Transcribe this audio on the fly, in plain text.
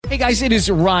Hey guys, it is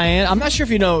Ryan. I'm not sure if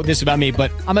you know this about me, but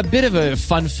I'm a bit of a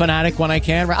fun fanatic when I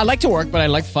can. I like to work, but I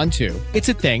like fun too. It's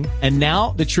a thing. And now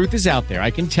the truth is out there.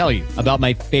 I can tell you about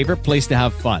my favorite place to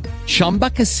have fun. Chumba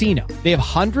Casino. They have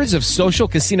hundreds of social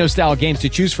casino style games to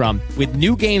choose from with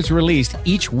new games released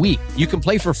each week. You can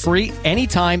play for free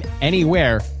anytime,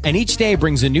 anywhere. And each day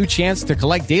brings a new chance to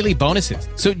collect daily bonuses.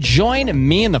 So join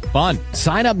me in the fun.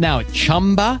 Sign up now at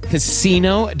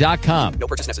ChumbaCasino.com. No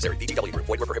purchase necessary. VGW Group.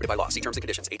 Void where prohibited by law. See terms and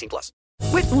conditions. 18+.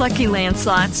 With Lucky Land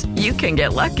Slots, you can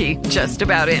get lucky just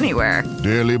about anywhere.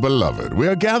 Dearly beloved, we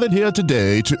are gathered here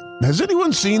today to... Has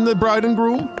anyone seen the bride and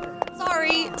groom?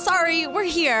 Sorry, we're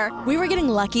here. We were getting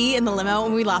lucky in the limo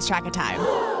and we lost track of time.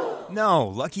 No,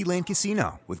 Lucky Land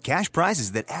Casino, with cash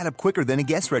prizes that add up quicker than a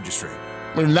guest registry.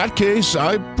 In that case,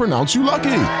 I pronounce you lucky.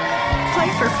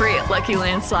 Play for free at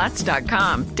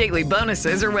LuckyLandSlots.com. Daily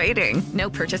bonuses are waiting. No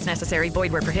purchase necessary.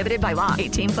 Void where prohibited by law.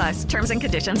 18+. Terms and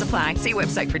conditions apply. See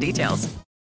website for details.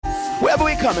 Wherever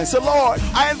we coming, so Lord,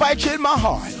 I invite you in my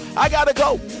heart. I gotta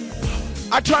go.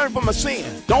 I turn from my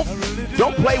sin. Don't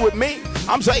play with me.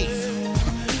 I'm saved.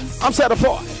 I'm set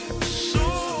apart.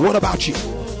 What about you?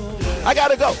 I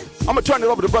gotta go. I'm gonna turn it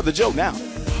over to Brother Joe now.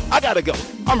 I gotta go.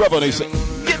 I'm Reverend AC.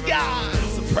 Give God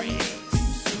some praise.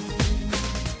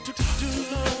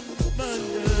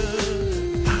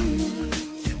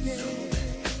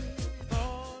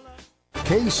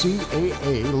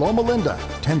 KCAA Loma Linda,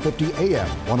 1050 AM,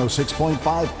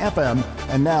 106.5 FM,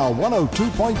 and now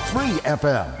 102.3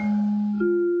 FM.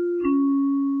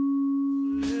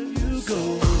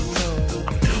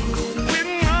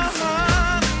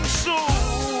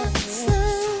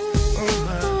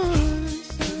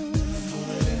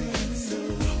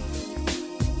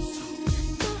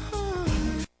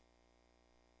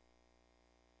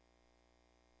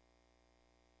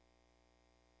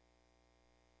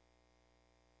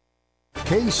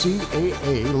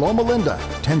 KCAA Loma Linda,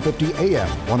 1050 AM,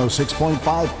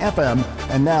 106.5 FM,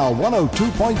 and now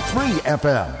 102.3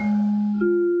 FM.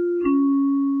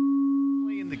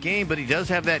 In the game, but he does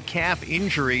have that calf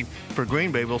injury for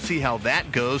Green Bay. We'll see how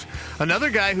that goes. Another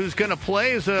guy who's going to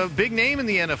play is a big name in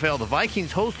the NFL. The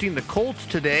Vikings hosting the Colts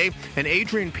today, and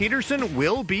Adrian Peterson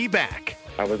will be back.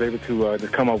 I was able to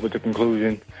just come up with the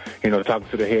conclusion, talking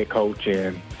to the head coach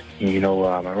and,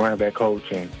 my running back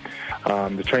coach and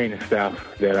the training staff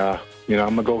that, I'm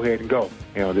going to go ahead and go,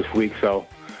 this week. So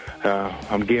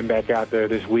I'm getting back out there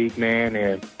this week, man,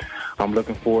 and I'm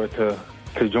looking forward to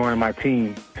joining my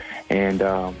team and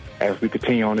as we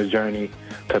continue on this journey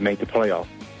to make the playoffs.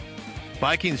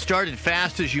 Vikings started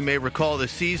fast, as you may recall,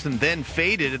 this season, then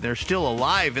faded, and they're still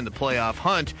alive in the playoff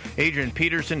hunt. Adrian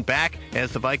Peterson back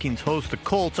as the Vikings host the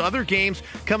Colts. Other games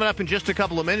coming up in just a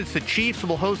couple of minutes. The Chiefs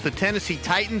will host the Tennessee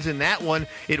Titans. In that one,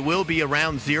 it will be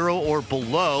around 0 or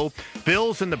below.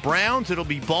 Bills and the Browns, it'll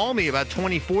be balmy, about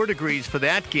 24 degrees for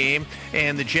that game.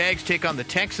 And the Jags take on the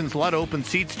Texans. A lot of open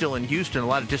seats still in Houston. A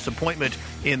lot of disappointment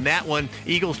in that one.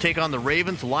 Eagles take on the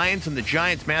Ravens. Lions and the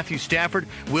Giants. Matthew Stafford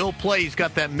will play. He's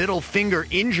got that middle finger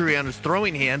injury on his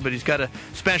throwing hand, but he's got a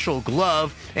special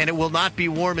glove. And it will not be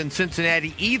warm in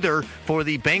Cincinnati either for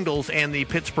the Bengals and the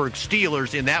Pittsburgh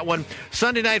Steelers in that one.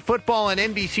 Sunday Night Football on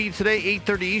NBC today,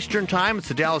 8:30 Eastern Time. It's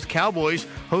the Dallas Cowboys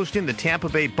hosting the Tampa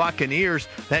Bay Buccaneers.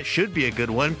 That should be a good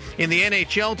one. In the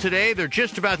NHL today, they're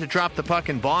just about to drop the puck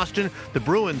in Boston. The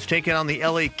Bruins taking on the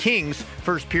LA Kings.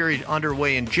 First period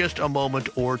underway in just a moment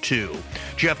or two.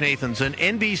 Jeff Nathanson,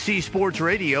 NBC Sports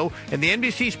Radio, and the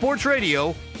NBC Sports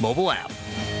Radio mobile app.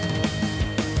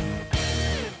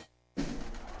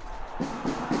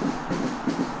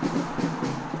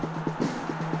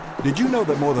 Did you know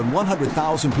that more than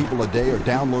 100,000 people a day are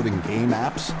downloading game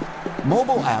apps?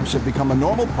 Mobile apps have become a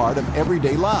normal part of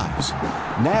everyday lives.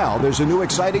 Now there's a new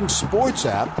exciting sports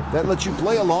app that lets you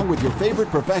play along with your favorite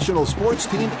professional sports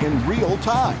team in real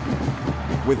time.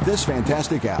 With this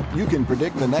fantastic app, you can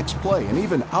predict the next play and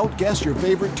even outguess your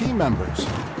favorite team members.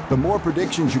 The more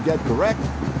predictions you get correct,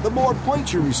 the more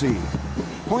points you receive.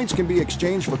 Points can be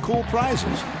exchanged for cool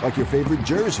prizes, like your favorite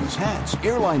jerseys, hats,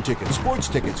 airline tickets, sports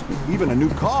tickets, even a new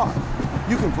car.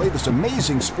 You can play this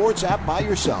amazing sports app by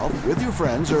yourself, with your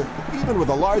friends, or even with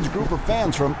a large group of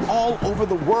fans from all over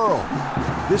the world.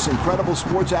 This incredible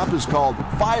sports app is called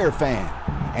Fire Fan,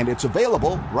 and it's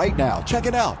available right now. Check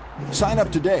it out. Sign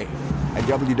up today at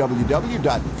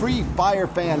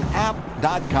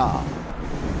www.freefirefanapp.com.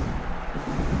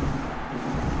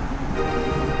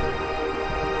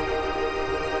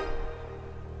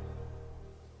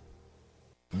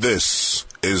 This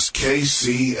is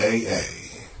KCAA.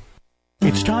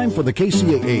 It's time for the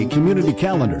KCAA Community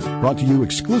Calendar, brought to you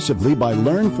exclusively by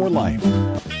Learn for Life.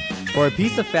 For a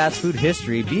piece of fast food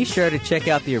history, be sure to check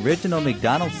out the original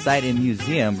McDonald's site and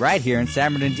museum right here in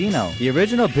San Bernardino. The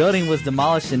original building was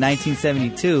demolished in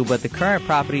 1972, but the current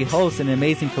property hosts an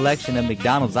amazing collection of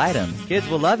McDonald's items. Kids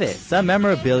will love it. Some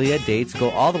memorabilia dates go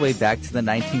all the way back to the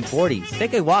 1940s.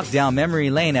 Take a walk down memory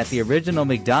lane at the original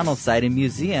McDonald's site and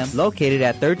museum located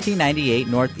at 1398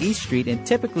 Northeast Street and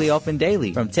typically open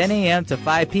daily from 10 a.m. to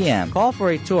 5 p.m. Call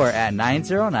for a tour at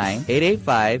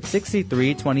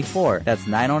 909-885-6324. That's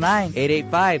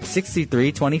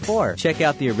 909-885-6324. Check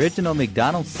out the original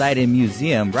McDonald's site and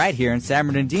museum right here in San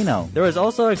Bernardino. There is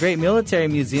also a great military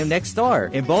museum next door,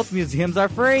 and both museums are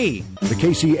free. The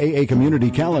KCAA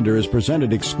Community Calendar is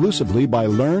presented exclusively by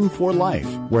Learn for Life,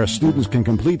 where students can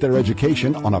complete their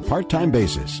education on a part-time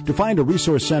basis. To find a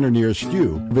resource center near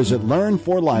you, visit Learn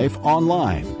for Life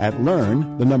online at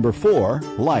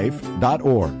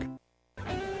learn4life.org.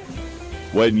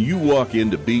 When you walk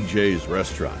into BJ's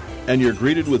restaurant and you're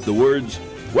greeted with the words,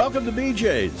 "Welcome to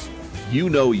BJ's," you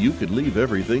know you could leave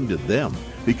everything to them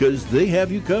because they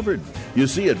have you covered. You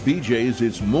see, at BJ's,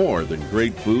 it's more than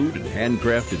great food and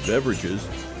handcrafted beverages.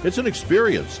 It's an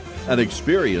experience that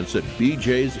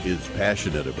BJ's is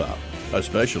passionate about,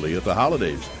 especially at the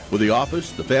holidays, with the office,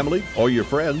 the family, or your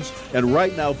friends. And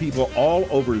right now, people all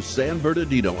over San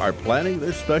Bernardino are planning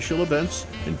their special events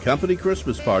and company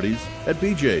Christmas parties at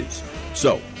BJ's.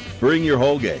 So, bring your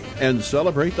whole gang and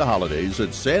celebrate the holidays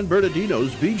at San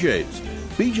Bernardino's BJ's.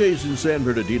 BJ's in San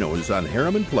Bernardino is on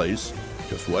Harriman Place,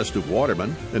 just west of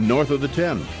Waterman and north of the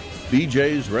 10.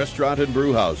 BJ's Restaurant and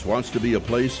Brew House wants to be a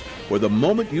place where the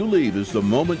moment you leave is the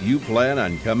moment you plan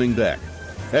on coming back.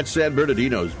 At San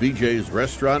Bernardino's BJ's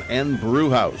Restaurant and Brew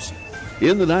House.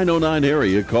 In the 909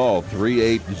 area, call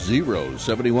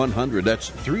 380-7100. That's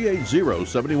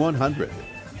 380-7100.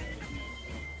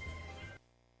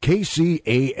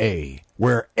 KCAA,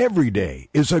 where every day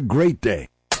is a great day.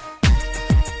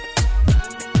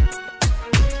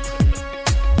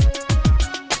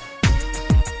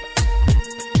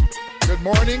 Good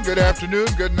morning, good afternoon,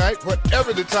 good night,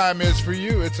 whatever the time is for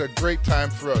you, it's a great time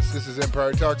for us. This is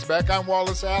Empire Talks Back. I'm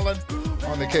Wallace Allen,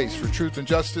 on the case for truth and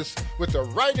justice with the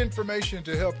right information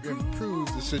to help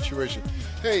improve the situation.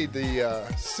 Hey, the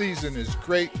season is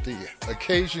great, the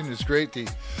occasion is great, the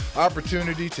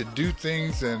opportunity to do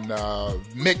things and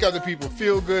make other people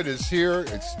feel good is here.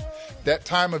 It's that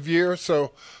time of year,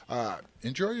 so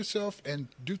enjoy yourself and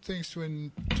do things to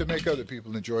make other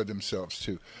people enjoy themselves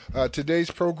too.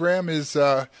 Today's program is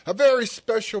a very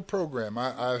special program.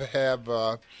 I have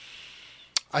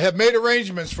made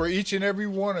arrangements for each and every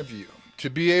one of you to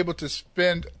be able to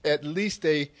spend at least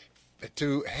a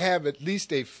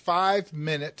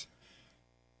 5-minute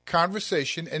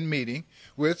conversation and meeting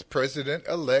with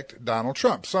President-elect Donald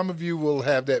Trump. Some of you will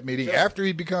have that meeting after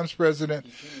he becomes president.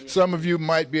 Some of you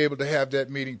might be able to have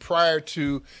that meeting prior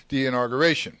to the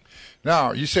inauguration.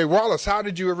 Now, you say, Wallace, how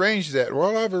did you arrange that?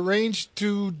 Well, I've arranged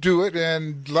to do it,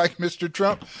 and like Mr.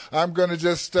 Trump, I'm going to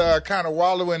just kind of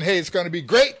wallow in, hey, it's going to be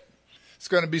great. It's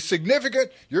going to be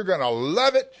significant. You're going to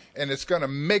love it, and it's going to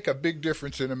make a big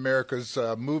difference in America's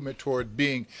movement toward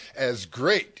being as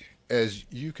great as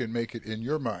you can make it in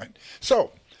your mind.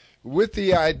 So, with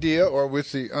the idea or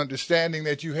with the understanding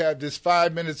that you have this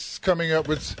 5 minutes coming up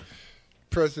with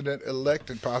President-elect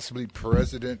and possibly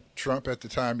President Trump at the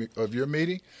time of your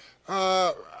meeting,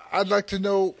 I'd like to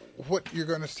know what you're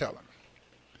going to tell him.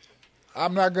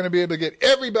 I'm not going to be able to get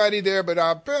everybody there, but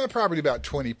probably about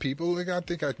 20 people. I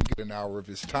think I can get an hour of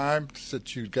his time,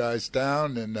 sit you guys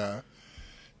down and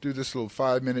do this little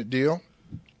 5-minute deal.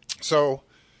 So,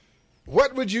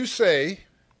 what would you say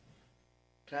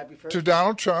to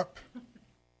Donald Trump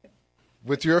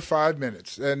with your 5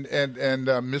 minutes? And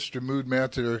Mr. Mood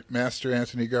Master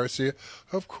Anthony Garcia,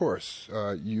 of course,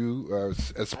 you,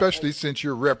 especially since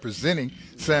you're representing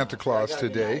Santa Claus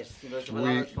today,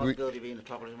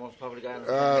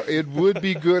 it would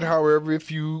be good, however,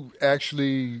 if you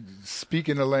actually speak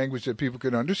in a language that people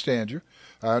can understand you.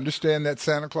 I understand that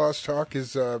Santa Claus talk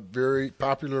is very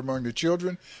popular among the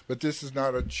children, but this is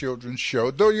not a children's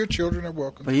show, though your children are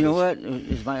welcome. But you know what?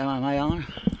 Am I on?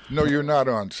 No, you're not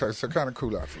on. So kind of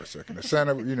cool out for a second.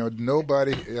 Santa,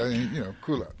 nobody,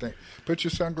 cool out. Put your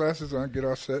sunglasses on, get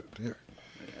all set. Here.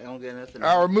 I don't get nothing.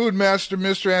 Our mood master,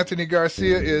 Mr. Anthony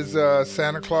Garcia, is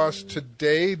Santa Claus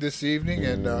this evening,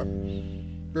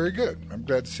 and very good. I'm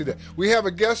glad to see that. We have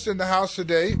a guest in the house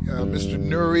today, Mr.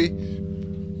 Nuri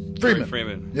Freeman.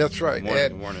 Freeman. That's right.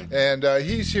 Good morning. And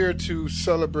he's here to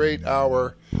celebrate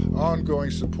our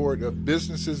ongoing support of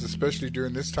businesses, especially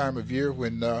during this time of year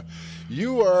when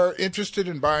you are interested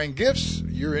in buying gifts.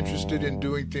 You're interested in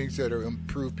doing things that are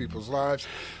improve people's lives.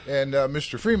 And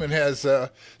Mr. Freeman has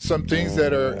some things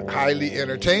that are highly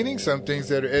entertaining, some things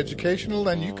that are educational,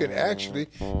 and you can actually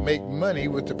make money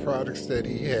with the products that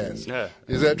he has. Yeah.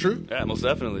 Is that true? Yeah, most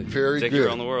definitely. Very Take good. you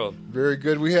around the world. Very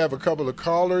good. We have a couple of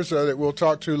callers that we'll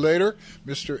talk to later.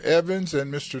 Mr. Evans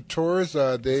and Mr. Torres. They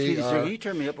Excuse me, are... sir, can you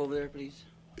turn me up over there, please?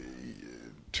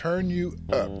 Turn you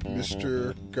up.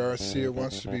 Mr. Garcia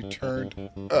wants to be turned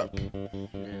up.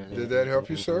 Did that help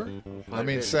you, sir? I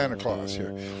mean Santa Claus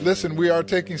here. Listen, we are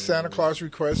taking Santa Claus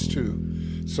requests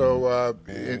too. So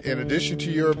in addition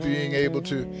to your being able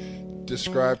to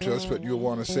describe to us what you'll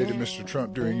want to say to Mr.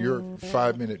 Trump during your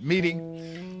 5-minute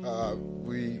meeting,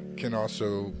 we can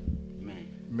also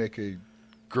make a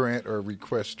grant or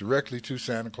request directly to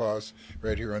Santa Claus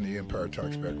right here on the Empire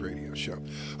Talks Back radio show.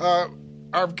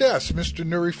 Our guest, Mr.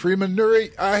 Nuri Freeman.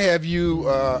 Nuri, I have you,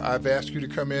 I've asked you to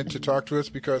come in to talk to us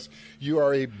because you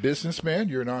are a businessman,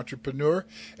 you're an entrepreneur,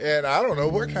 and I don't know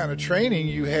what kind of training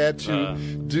you had to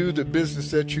do the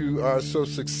business that you are so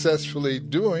successfully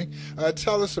doing.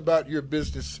 Tell us about your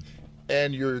business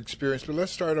and your experience, but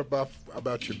let's start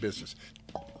about your business.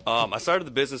 I started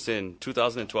the business in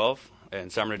 2012 in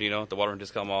San Bernardino, the Water and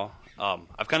Discount Mall.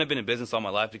 I've kind of been in business all my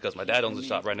life because my dad owns a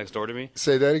shop right next door to me.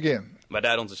 Say that again. My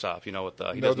dad owns a shop, with he You know does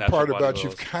the natural part body about oils.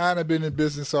 you've kind of been in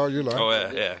business all your life. Oh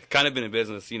yeah, kind of been in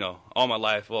business, all my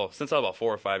life. Well, since I was about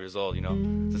 4 or 5 years old,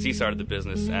 since he started the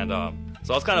business, and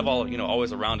so I was kind of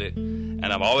always around it, and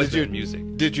I've always been in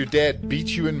music. Did your dad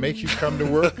beat you and make you come to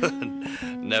work?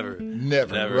 Never.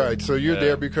 Right. So you're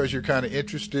there because you're kind of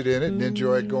interested in it and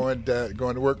enjoy going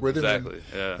to work with him. Exactly.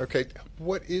 Yeah. Okay.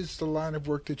 What is the line of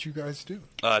work that you guys do?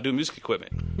 I do music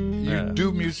equipment. You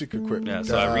do music equipment. Yeah.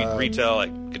 So I retail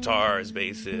like guitars,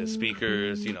 basses,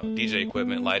 speakers, DJ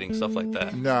equipment, lighting, stuff like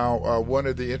that. Now, one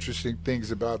of the interesting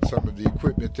things about some of the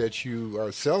equipment that you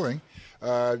are selling,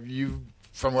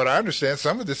 from what I understand,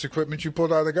 some of this equipment you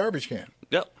pulled out of the garbage can.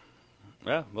 Yep.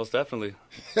 Yeah, most definitely.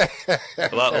 a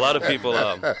lot of people.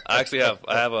 I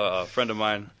have a friend of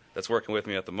mine that's working with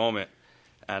me at the moment,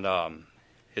 and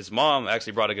his mom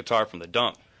actually brought a guitar from the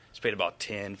dump. She paid about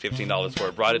 $10, $15 for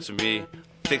it. Brought it to me,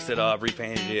 fixed it up,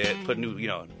 repainted it, put new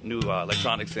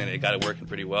electronics in it, got it working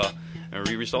pretty well, and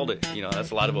we resold it.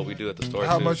 That's a lot of what we do at the store.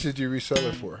 How too. much did you resell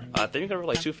it for? I think we got it for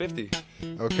like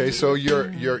 $250. Okay, so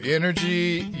your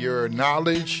energy, your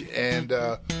knowledge, and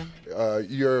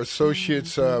your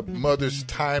associate's mother's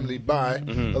timely buy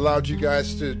allowed you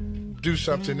guys to do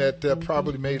something that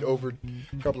probably made over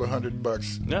a couple of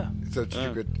 $100. Yeah. So that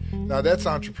you could. Now that's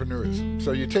entrepreneurism.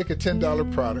 So you take a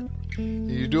 $10 product,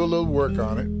 you do a little work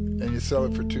on it, and you sell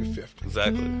it for $250.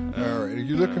 Exactly. All right. Are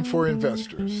you looking for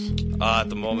investors? At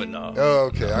the moment, no. Oh,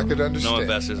 okay. I could understand. No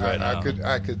investors right now.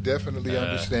 I could definitely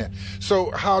understand. So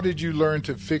how did you learn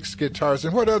to fix guitars,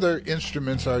 and what other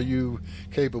instruments are you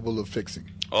capable of fixing?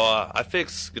 I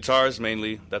fix guitars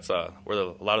mainly. That's where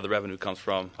a lot of the revenue comes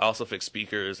from. I also fix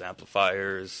speakers,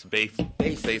 amplifiers, basses.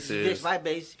 Fix my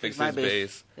bass. Fix his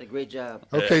bass. Did a great job.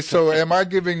 Okay, so am I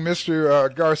giving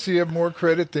Mr. Garcia more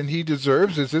credit than he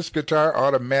deserves? Is this guitar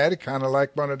automatic, kind of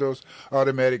like one of those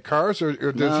automatic cars,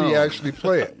 or does he actually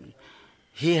play it?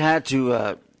 He had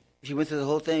to. He went through the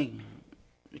whole thing.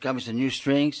 He got me some new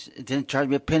strings. It didn't charge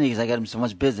me a penny because I got him so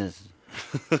much business.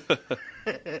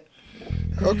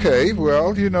 Okay,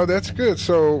 well, that's good.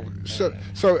 So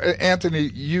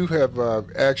Anthony, you have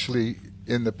actually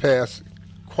in the past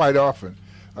quite often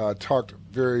talked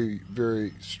very,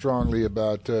 very strongly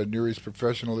about Nuri's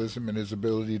professionalism and his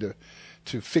ability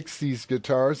to fix these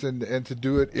guitars and to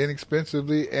do it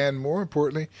inexpensively and, more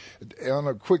importantly, on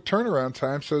a quick turnaround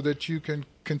time so that you can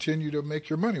continue to make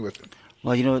your money with them.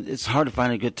 Well, it's hard to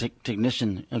find a good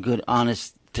technician, a good,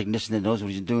 honest technician that knows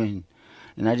what he's doing.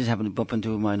 And I just happened to bump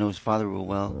into him. I know his father real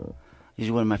well. He's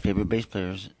one of my favorite bass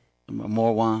players,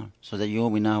 Morwan. So that you owe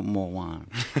me now, Morwan.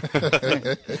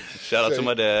 Shout out to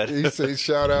my dad. He says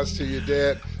shout outs to your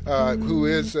dad, who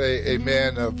is a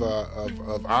man of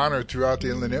honor throughout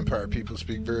the Inland Empire. People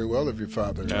speak very well of your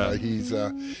father. Yeah.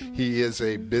 He is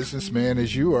a businessman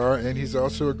as you are, and he's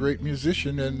also a great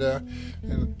musician,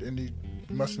 and he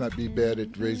must not be bad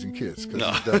at raising kids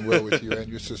because he's done well with you and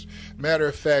your sister. Matter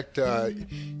of fact,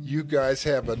 you guys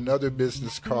have another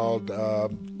business called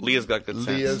Leah's Got Good Sense.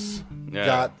 Leah's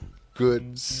Got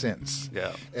Good Sense.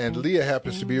 Yeah. And Leah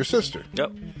happens to be your sister.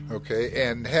 Yep. Okay.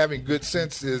 And having good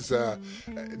sense is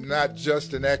not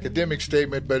just an academic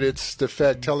statement, but it's the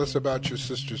fact. Tell us about your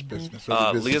sister's business.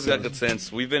 Leah's Got Good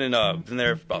Sense. We've been been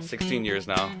there for about 16 years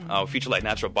now. We feature like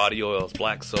natural body oils,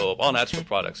 black soap, all natural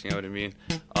products. You know what I mean?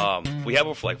 We have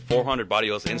over like 400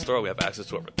 body oils in store. We have access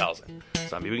to over 1,000.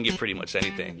 So I mean, we can get pretty much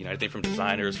anything. You know, anything from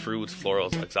designers, fruits,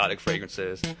 florals, exotic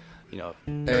fragrances. You know,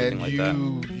 everything like that.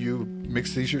 And you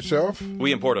mix these yourself?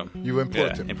 We import them. You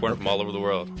import them? Import them from all over the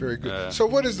world. Very good. So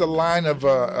what is the line of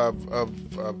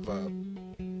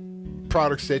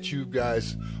products that you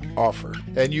guys offer?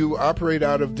 And you operate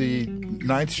out of the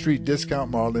 9th Street Discount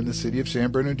Mall in the city of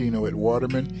San Bernardino at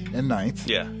Waterman and 9th.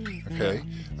 Yeah. Okay.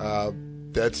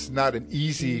 That's not an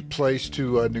easy place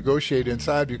to negotiate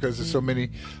inside because there's so many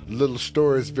little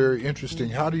stores. Very interesting.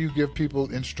 How do you give people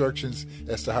instructions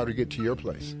as to how to get to your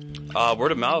place?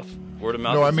 Word of mouth. Word of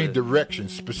mouth. No, I mean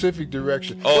directions, specific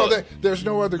direction. Oh. Well, there's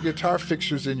no other guitar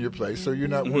fixtures in your place, so you're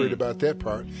not worried about that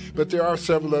part. But there are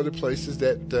several other places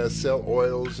that sell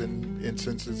oils and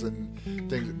incenses and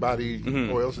things, body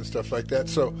oils and stuff like that.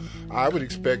 So I would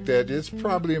expect that it's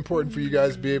probably important for you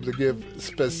guys to be able to give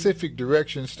specific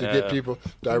directions to get people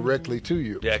directly to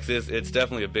you. Yeah, 'cause it's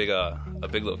definitely a big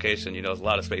location. You know, there's a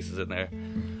lot of spaces in there.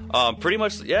 Pretty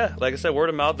much, yeah. Like I said, word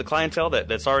of mouth. The clientele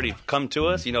that's already come to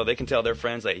us, you know, they can tell their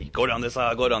friends, like, go down this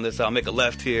aisle, make a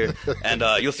left here, and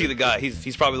you'll see the guy.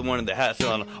 He's probably the one in the hat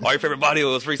selling all your favorite body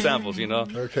oils, free samples. You know,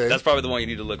 okay. That's probably the one you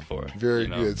need to look for. Very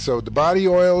good. So the body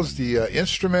oils, the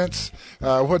instruments.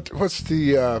 What's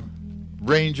the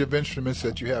range of instruments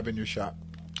that you have in your shop?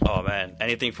 Oh man,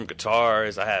 anything from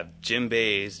guitars. I have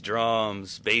djembes,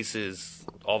 drums, basses,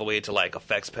 all the way to like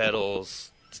effects pedals.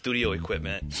 Studio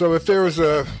equipment. So if there was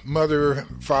a mother,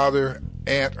 father,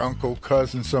 aunt, uncle,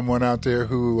 cousin, someone out there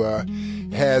who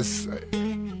has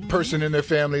a person in their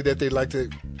family that they'd like to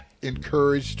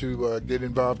encourage to get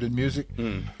involved in music,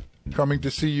 coming to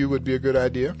see you would be a good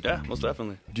idea? Yeah, most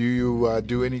definitely. Do you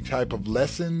do any type of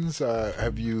lessons?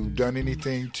 Have you done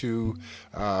anything to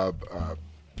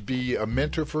be a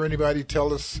mentor for anybody?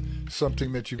 Tell us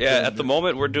something that you've done. Yeah, at the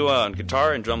moment we're doing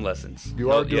guitar and drum lessons. You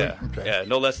are doing? Yeah, okay. Yeah,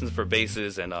 no lessons for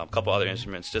basses and a couple other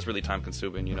instruments. Just really time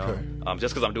consuming, you know. Okay.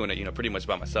 Just because I'm doing it, you know, pretty much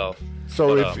by myself.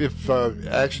 So if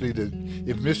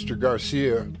Mr.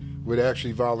 Garcia would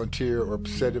actually volunteer or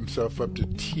set himself up to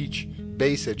teach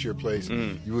bass at your place,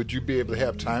 would you be able to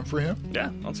have time for him? Yeah,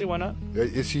 I don't see why not.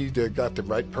 Is he got the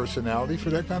right personality for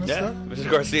that kind of stuff? Yeah,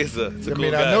 Mr. Garcia's a cool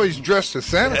guy. I know he's dressed as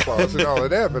Santa Claus and all of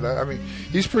that, but I mean,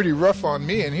 he's pretty rough on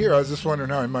me in here. I was just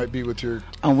wondering how he might be with your...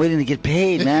 I'm waiting to get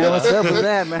paid, man. What's up with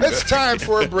that, man? It's time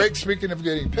for a break. Speaking of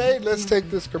getting paid, let's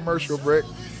take this commercial break,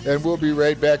 and we'll be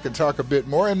right back and talk a bit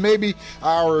more. And maybe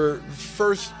our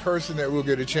first person that we'll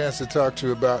get a chance to talk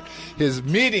to about his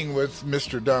meeting with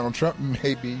Mr. Donald Trump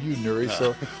may be you, Nuri.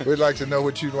 So we'd like to know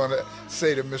what you'd want to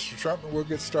say to Mr. Trump, and we'll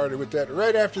get started with that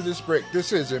right after this break.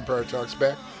 This is Empire Talks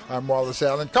Back. I'm Wallace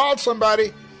Allen. Call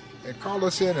somebody and call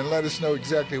us in and let us know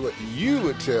exactly what you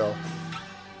would tell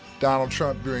Donald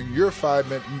Trump during your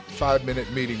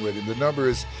 5-minute meeting with him. The number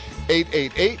is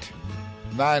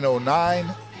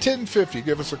 888-909-1050.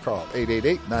 Give us a call,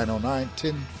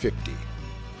 888-909-1050.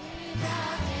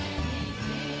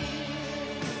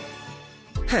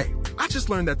 Hey, I just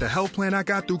learned that the health plan I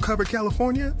got through Covered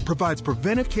California provides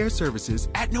preventive care services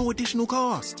at no additional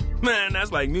cost. Man,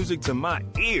 that's like music to my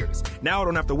ears. Now I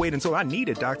don't have to wait until I need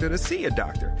a doctor to see a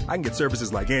doctor. I can get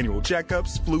services like annual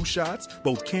checkups, flu shots,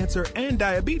 both cancer and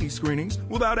diabetes screenings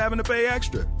without having to pay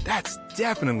extra. That's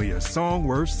definitely a song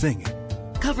worth singing.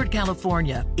 Covered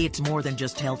California. It's more than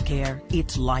just health care.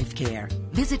 It's life care.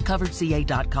 Visit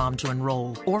coveredca.com to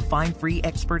enroll or find free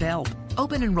expert help.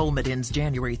 Open enrollment ends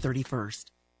January 31st.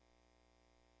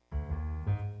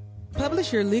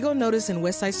 Publish your legal notice in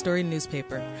West Side Story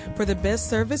newspaper. For the best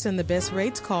service and the best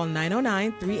rates, call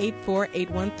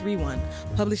 909-384-8131.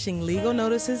 Publishing legal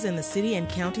notices in the city and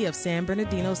county of San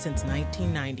Bernardino since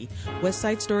 1990. West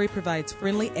Side Story provides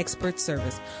friendly expert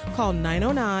service. Call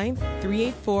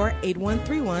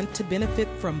 909-384-8131 to benefit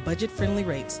from budget-friendly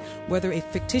rates. Whether a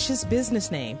fictitious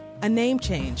business name, a name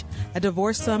change, a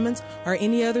divorce summons, or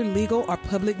any other legal or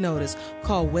public notice,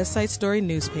 call West Side Story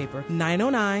newspaper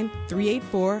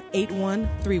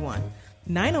 909-384-8131.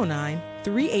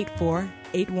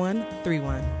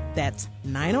 909-384-8131. That's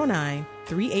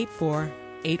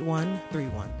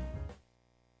 909-384-8131.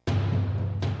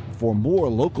 For more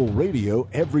local radio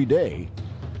every day,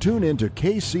 tune into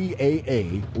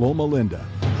KCAA Loma Linda.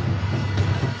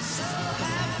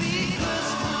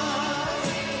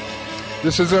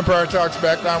 This is Empire Talks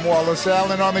Back. I'm Wallace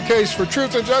Allen on the case for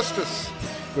truth and justice.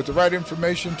 with the right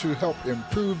information to help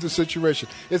improve the situation.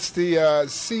 It's the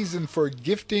season for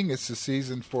gifting. It's the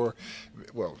season for,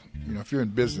 well, if you're in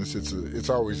business, it's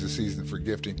always a season for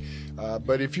gifting.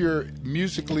 But if you're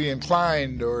musically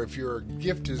inclined, or if your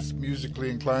gift is musically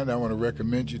inclined, I want to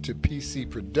recommend you to PC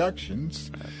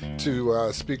Productions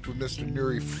to speak with Mr.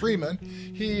 Nuri Freeman.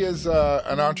 He is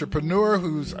an entrepreneur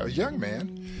who's a young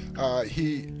man.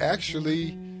 He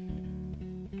actually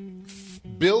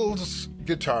builds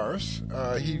guitars.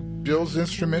 He builds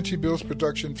instruments. He builds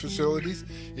production facilities.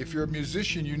 If you're a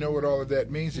musician, you know what all of that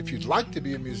means. If you'd like to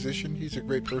be a musician, he's a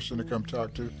great person to come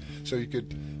talk to, so you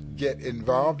could get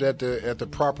involved at the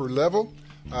proper level.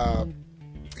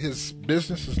 His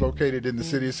business is located in the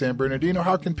city of San Bernardino.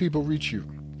 How can people reach you?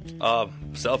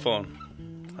 Cell phone.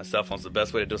 My cell phone's the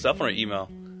best way to do it. Cell phone or email.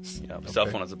 Yeah, cell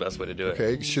phone is the best way to do it.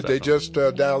 Okay. Should they just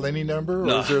dial any number,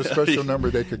 or is there a special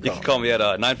number they could call? You can call me at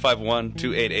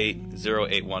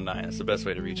 951-288-0819. That's the best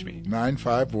way to reach me.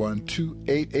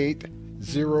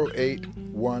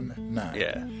 951-288-0819.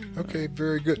 Yeah. Okay,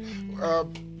 very good.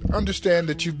 Understand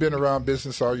that you've been around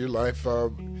business all your life.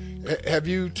 Have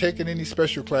you taken any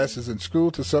special classes in school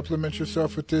to supplement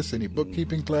yourself with this? Any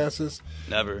bookkeeping classes?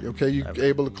 Never. Okay, you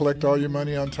able to collect all your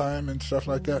money on time and stuff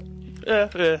like that? Yeah.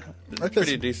 Okay.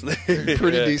 Pretty decent.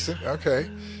 Pretty decent. Okay.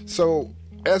 So,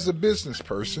 as a business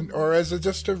person, or as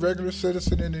just a regular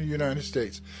citizen in the United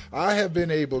States, I have been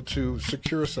able to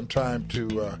secure some time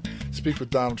to speak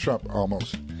with Donald Trump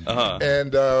almost.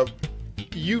 And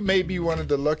you may be one of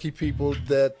the lucky people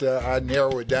that I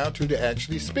narrow it down to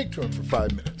actually speak to him for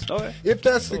 5 minutes. Okay. If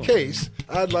that's the case,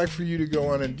 I'd like for you to go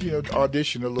on and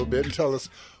audition a little bit and tell us,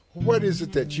 what is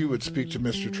it that you would speak to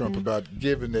Mr. Trump about,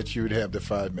 given that you would have the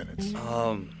 5 minutes?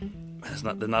 There's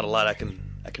not a lot I can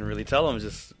really tell him.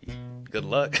 Just good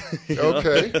luck.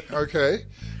 Okay.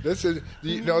 This is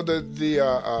you're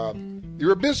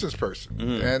a business person,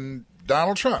 and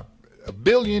Donald Trump, a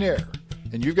billionaire,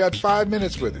 and you got 5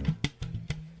 minutes with him.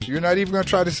 You're not even going to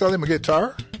try to sell him a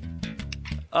guitar?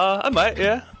 I might.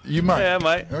 Yeah. You might. Yeah, I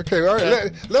might. Okay. All right. Yeah.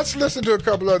 Let's listen to a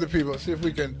couple other people and see if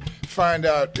we can find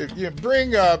out.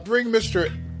 Bring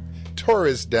Mr.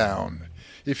 Torres down,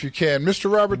 if you can.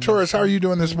 Mr. Robert Torres, how are you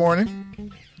doing this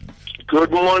morning?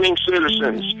 Good morning,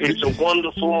 citizens. It's a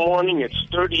wonderful morning. It's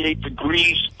 38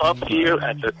 degrees up here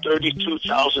at the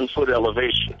 32,000-foot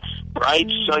elevation.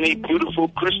 Bright, sunny, beautiful,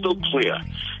 crystal clear.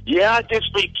 Yeah, I did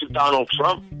speak to Donald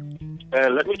Trump.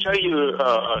 And let me tell you,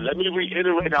 let me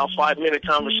reiterate our 5-minute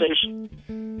conversation.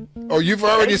 Oh, you've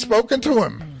already spoken to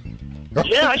him?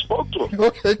 Yeah, I spoke to him.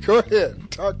 Okay, go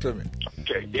ahead. Talk to me.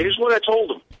 Okay, here's what I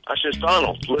told him. I said,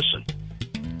 Donald, listen,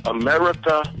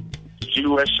 America,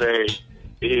 USA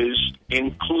is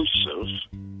inclusive,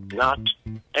 not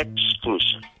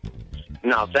exclusive.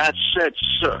 Now, that said,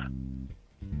 sir,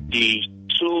 the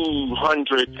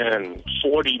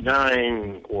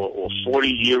 249 or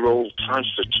 40-year-old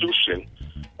Constitution,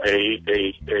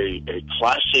 a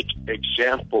classic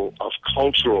example of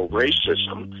cultural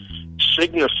racism,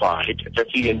 signified that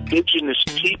the indigenous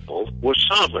people were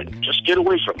sovereign. Just get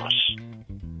away from us.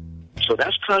 So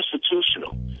that's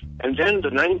constitutional. And then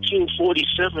the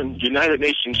 1947 United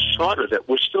Nations Charter that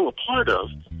we're still a part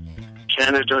of,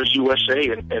 Canada, USA,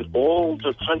 and all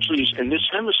the countries in this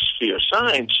hemisphere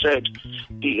signed, said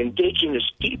the indigenous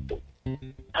people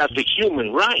have the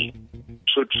human right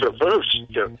to traverse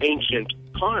their ancient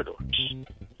corridors.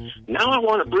 Now I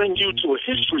want to bring you to a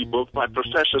history book by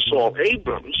Professor Saul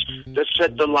Abrams that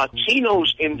said the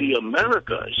Latinos in the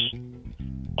Americas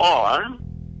are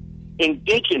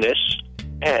indigenous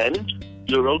and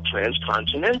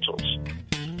Euro-transcontinentals.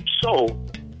 So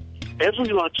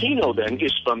every Latino then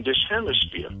is from this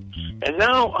hemisphere. And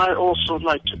now I'd also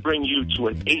like to bring you to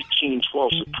an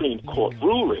 1812 Supreme Court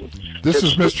ruling. This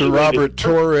is Mr. Robert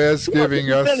Torres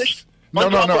giving us... No.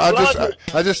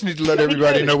 I just need to let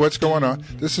everybody know what's going on.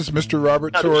 This is Mr.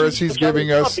 Robert Torres. He's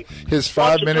giving us his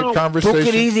 5-minute conversation.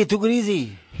 Took it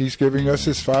easy. He's giving us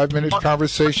his 5-minute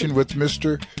conversation with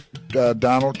Mr.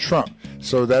 Donald Trump.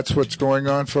 So that's what's going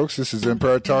on, folks. This is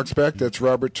Empire Talks Back. That's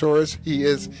Robert Torres. He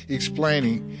is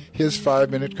explaining his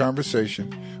 5-minute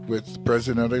conversation with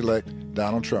President-elect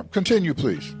Donald Trump. Continue,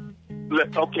 please.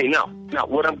 Okay, now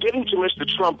what I'm getting to Mr.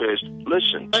 Trump is,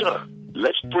 listen, sir,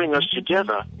 let's bring us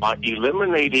together by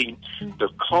eliminating the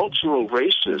cultural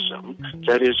racism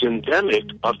that is endemic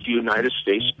of the United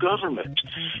States government.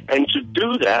 And to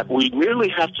do that, we really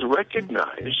have to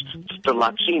recognize that the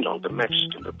Latino, the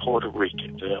Mexican, the Puerto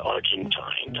Rican, the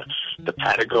Argentine, the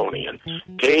Patagonian,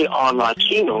 they are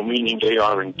Latino, meaning they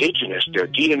are indigenous. Their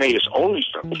DNA is only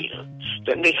from here.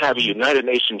 Then they have a United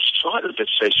Nations charter that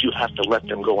says you have to let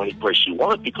them go any place you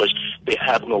want because they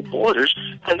have no borders.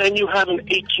 And then you have an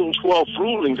 1812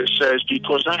 ruling that says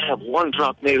because I have one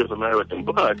drop Native American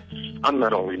blood, I'm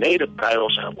not only Native, but I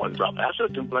also have one drop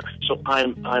African blood. So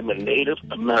I'm a Native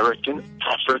American,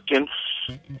 African,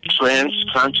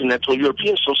 transcontinental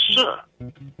European. So, sir,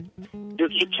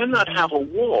 you cannot have a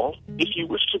wall if you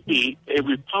wish to be a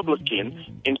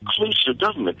Republican, inclusive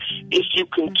government. If you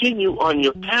continue on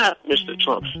your path, Mr.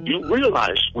 Trump, you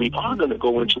realize we are going to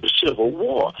go into a civil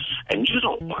war, and you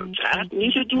don't want that.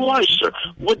 Neither do I, sir.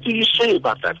 What do you say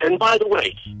about that? And by the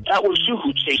way, that was you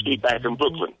who chased me back in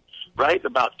Brooklyn, right?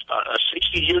 About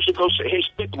 60 years ago. Say, hey,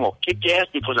 Stick, I'm going to kick your ass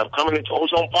because I'm coming into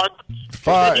Ozone Park.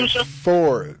 5,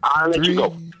 4,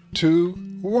 3, 2,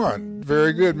 1.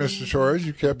 Very good, Mr. Torres.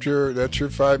 You kept that's your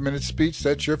 5-minute speech.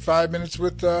 That's your 5 minutes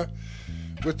with the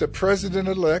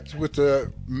president-elect, with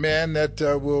the man that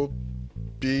will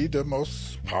be the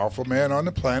most powerful man on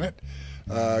the planet,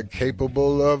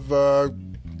 capable of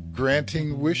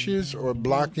granting wishes or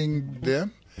blocking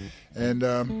them. And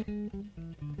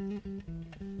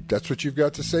that's what you've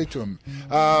got to say to him.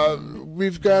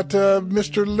 We've got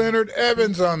Mr. Leonard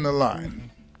Evans on the line.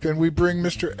 Can we bring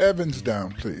Mr. Evans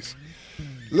down, please?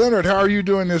 Leonard, how are you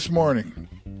doing this morning?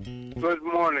 Good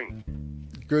morning.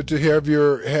 Good to have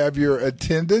your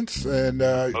attendance, and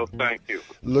thank you.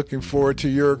 Looking forward to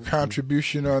your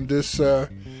contribution on this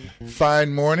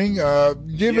fine morning.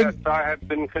 Yes, I have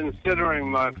been considering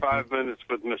my 5 minutes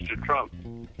with Mr. Trump.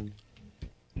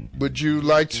 Would you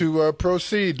like to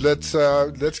proceed? Let's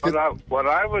get. What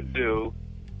I would do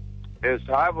is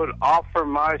I would offer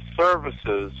my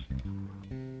services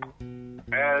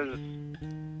as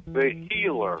the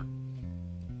healer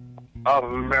of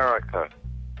America.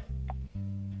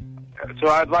 So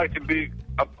I'd like to be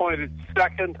appointed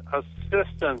second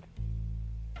assistant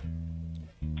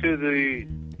to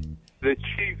the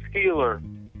chief healer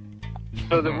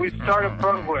so that we start a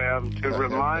program to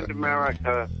remind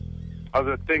America of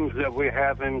the things that we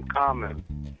have in common.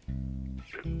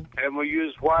 And we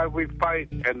use Why We Fight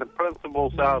and the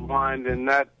principles outlined in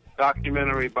that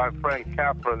documentary by Frank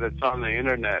Capra that's on the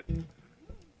internet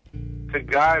to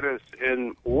guide us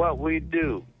in what we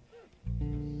do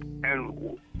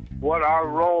and what our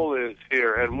role is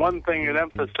here. And one thing it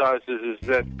emphasizes is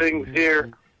that things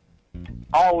here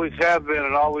always have been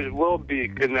and always will be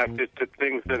connected to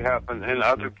things that happen in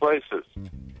other places.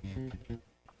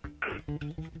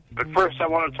 But first I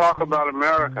want to talk about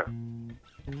America.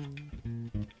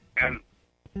 And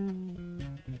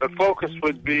the focus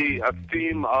would be a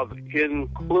theme of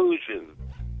inclusion.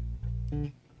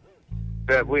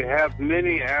 That we have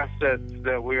many assets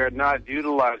that we are not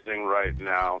utilizing right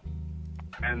now,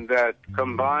 and that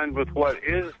combined with what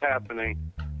is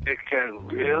happening, it can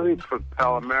really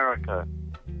propel America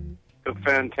to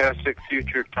fantastic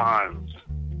future times.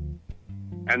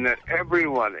 And that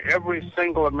everyone, every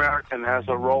single American has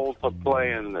a role to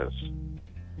play in this.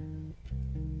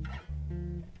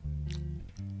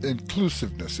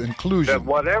 Inclusiveness, inclusion. That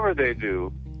whatever they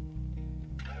do,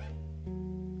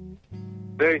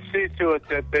 they see to it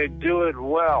that they do it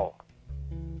well.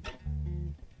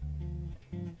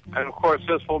 And of course,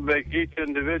 this will make each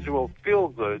individual feel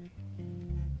good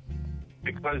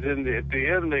because at the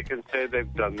end they can say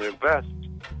they've done their best.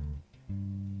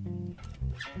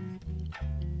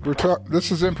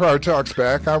 This is Empire Talks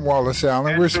Back. I'm Wallace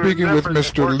Allen. We're speaking with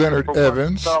Mr. Leonard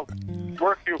Evans.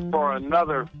 Working for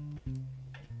another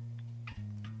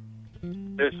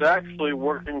is actually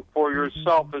working for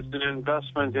yourself. It's an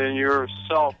investment in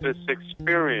yourself. It's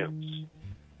experience.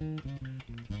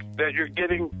 That you're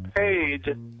getting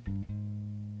paid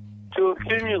to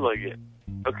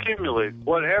accumulate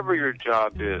whatever your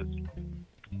job is.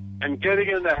 And getting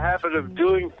in the habit of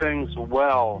doing things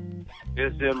well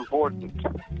is important.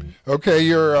 Okay,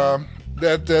 your time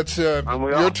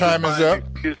is up.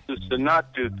 Excuses to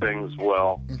not do things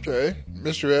well. Okay,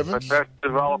 Mr. Evans. But that's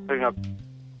developing a.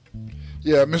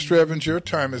 Yeah, Mr. Evans, your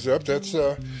time is up. That's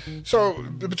so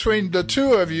between the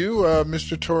two of you,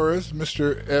 Mr. Torres,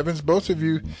 Mr. Evans, both of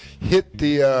you hit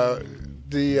the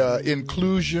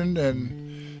inclusion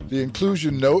and the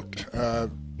inclusion note.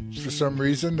 For some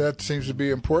reason, that seems to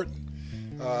be important.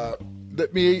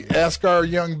 Let me ask our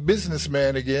young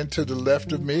businessman again to the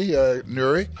left of me,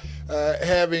 Nuri,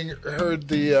 having heard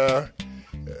the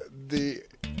the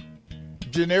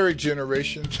generic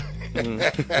generation. Ooh,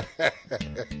 that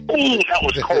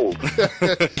was cold.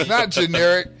 Not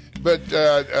generic, but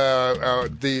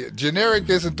the generic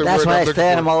isn't the That's word. why I'm I looking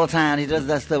stand for. him all the time. He does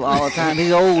that stuff all the time.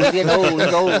 He's old. He's getting old.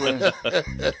 He's old.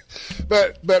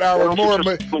 But our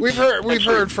we've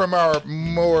heard from our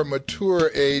more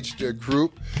mature aged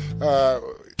group,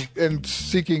 and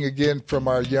seeking again from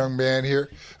our young man here.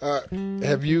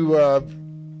 Have you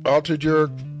altered your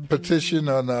petition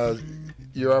on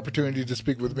your opportunity to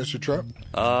speak with Mr. Trump?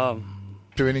 To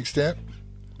any extent?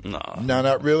 No. No,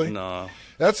 not really? No.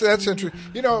 That's interesting.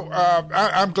 You know,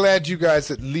 I'm glad you guys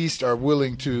at least are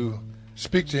willing to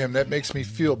speak to him. That makes me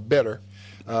feel better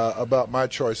about my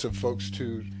choice of folks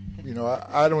to, you know,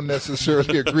 I don't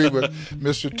necessarily agree with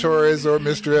Mr. Torres or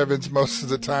Mr. Evans most of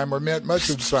the time or much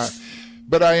of the time,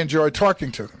 but I enjoy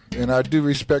talking to them, and I do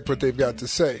respect what they've got to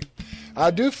say.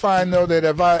 I do find, though, that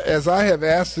as I have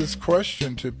asked this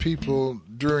question to people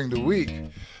during the week,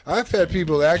 I've had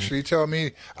people actually tell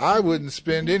me I wouldn't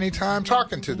spend any time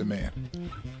talking to the man.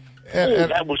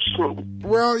 And that was true.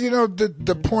 Well, you know,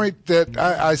 the point that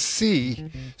I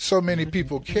see so many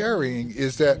people carrying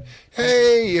is that,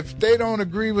 hey, if they don't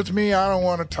agree with me, I don't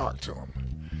want to talk to them.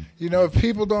 You know, if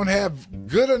people don't have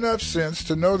good enough sense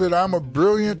to know that I'm a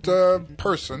brilliant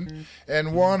person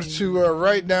and want to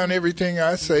write down everything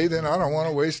I say, then I don't want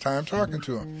to waste time talking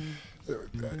to them.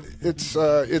 It's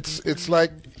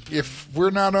like if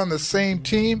we're not on the same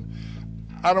team,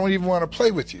 I don't even want to play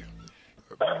with you.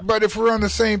 But if we're on the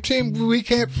same team, we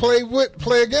can't play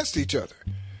against each other.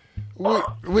 I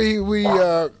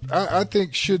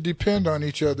think should depend on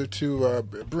each other to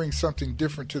bring something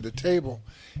different to the table.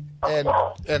 And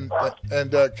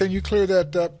can you clear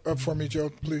that up for me, Joe,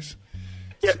 please?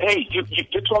 Yeah, hey,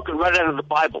 you're talking right out of the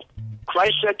Bible.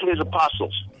 Christ said to his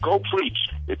apostles, "Go preach.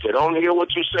 If they don't hear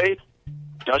what you say,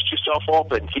 dust yourself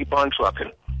off and keep on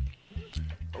trucking."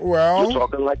 Well, you're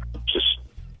talking like just.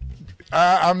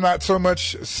 I'm not so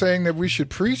much saying that we should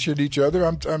preach at each other.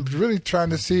 I'm really trying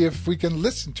to see if we can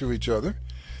listen to each other.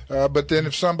 But then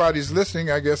if somebody's listening,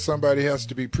 I guess somebody has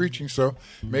to be preaching. So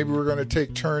maybe we're going to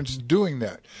take turns doing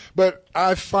that. But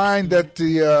I find that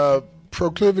the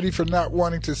proclivity for not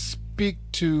wanting to speak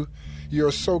to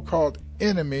your so-called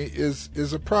enemy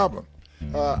is a problem.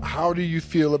 How do you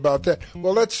feel about that?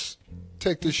 Well, let's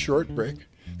take this short break.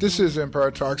 This is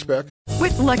Empire Talks Back.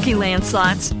 With Lucky Land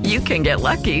Slots, you can get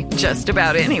lucky just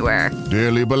about anywhere.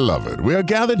 Dearly beloved, we are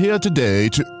gathered here today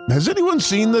to... Has anyone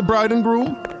seen the bride and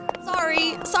groom?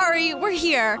 Sorry, we're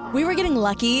here. We were getting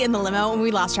lucky in the limo and we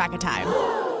lost track of time.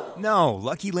 No,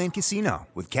 Lucky Land Casino,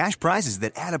 with cash prizes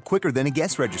that add up quicker than a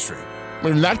guest registry.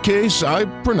 In that case, I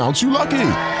pronounce you lucky.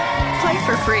 Play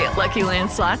for free at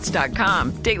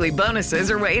LuckyLandSlots.com. Daily bonuses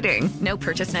are waiting. No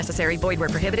purchase necessary. Void where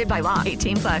prohibited by law.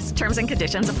 18+. Terms and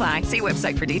conditions apply. See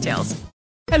website for details.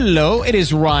 Hello, it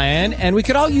is Ryan, and we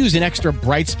could all use an extra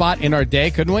bright spot in our day,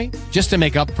 couldn't we? Just to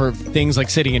make up for things like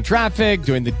sitting in traffic,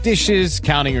 doing the dishes,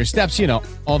 counting your steps, you know,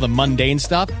 all the mundane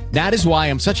stuff. That is why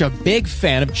I'm such a big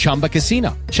fan of Chumba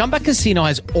Casino. Chumba Casino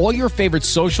has all your favorite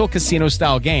social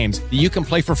casino-style games that you can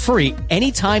play for free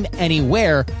anytime,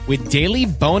 anywhere with daily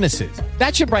bonuses.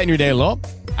 That should brighten your day a little.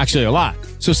 Actually, a lot.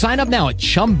 So sign up now at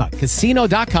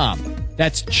ChumbaCasino.com.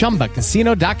 That's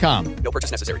ChumbaCasino.com. No purchase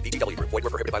necessary. VGW Group. Void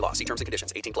where prohibited by law. See terms and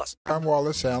conditions. 18+. I'm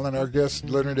Wallace Allen. Our guest,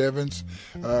 Leonard Evans,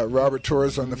 Robert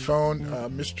Torres on the phone.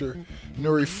 Mr.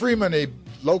 Nuri Freeman, a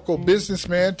local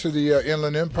businessman to the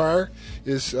Inland Empire,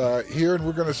 is here, and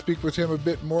we're going to speak with him a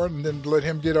bit more and then let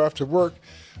him get off to work.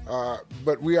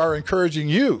 But we are encouraging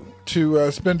you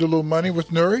to spend a little money with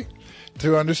Nuri,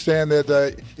 to understand that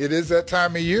it is that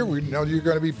time of year. We know you're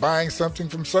going to be buying something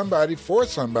from somebody for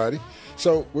somebody.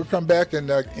 So we'll come back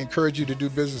and encourage you to do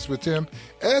business with him,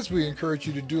 as we encourage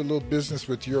you to do a little business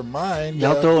with your mind. Yeah,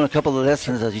 I'll throw in a couple of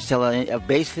lessons. As you sell a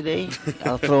base today,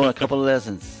 I'll throw in a couple of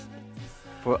lessons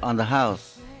on the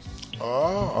house.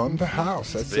 Oh, on the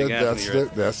house. That's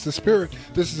the spirit.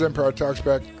 This is Empire Talks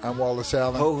Back. I'm Wallace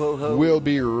Allen. Ho, ho, ho. We'll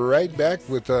be right back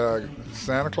with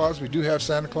Santa Claus. We do have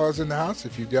Santa Claus in the house.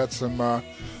 If you've got some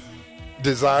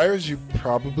desires, you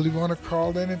probably want to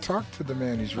call in and talk to the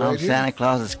man. He's right here. Santa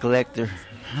Claus's collector.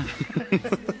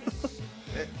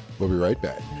 We'll be right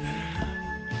back.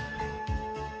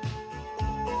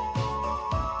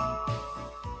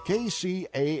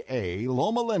 KCAA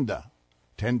Loma Linda,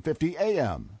 1050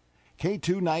 AM,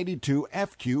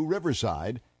 K292FQ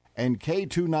Riverside, and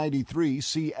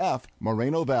K293CF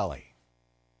Moreno Valley.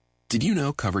 Did you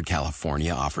know Covered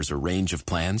California offers a range of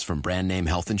plans from brand name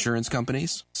health insurance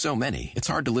companies? So many, it's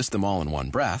hard to list them all in one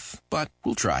breath, but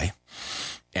we'll try.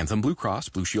 Anthem Blue Cross,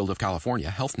 Blue Shield of California,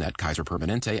 HealthNet, Kaiser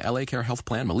Permanente, LA Care Health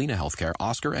Plan, Molina Healthcare,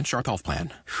 Oscar, and Sharp Health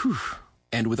Plan. Whew.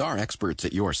 And with our experts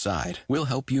at your side, we'll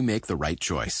help you make the right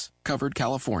choice. Covered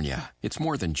California. It's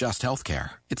more than just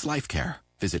healthcare. It's life care.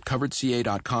 Visit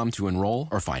coveredca.com to enroll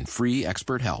or find free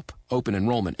expert help. Open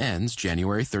enrollment ends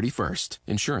January 31st.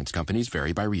 Insurance companies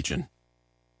vary by region.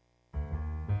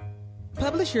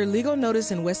 Publish your legal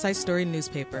notice in West Side Story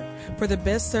newspaper. For the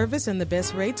best service and the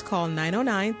best rates, call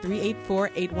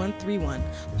 909-384-8131.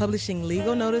 Publishing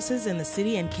legal notices in the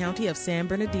city and county of San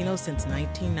Bernardino since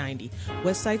 1990.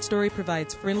 West Side Story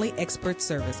provides friendly expert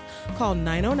service. Call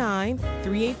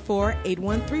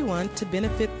 909-384-8131 to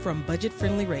benefit from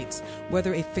budget-friendly rates.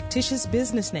 Whether a fictitious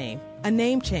business name, a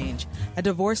name change, a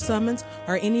divorce summons,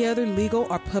 or any other legal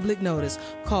or public notice,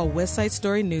 call West Side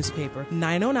Story newspaper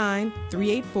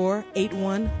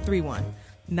 909-384-8131.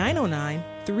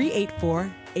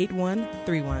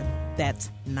 909-384-8131. That's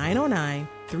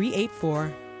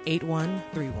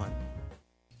 909-384-8131.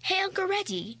 Hey, Uncle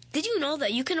Reggie, did you know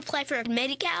that you can apply for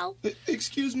Medi-Cal?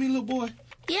 Excuse me, little boy.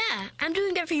 Yeah, I'm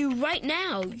doing that for you right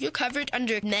now. You're covered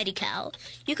under Medi-Cal.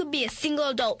 You could be a single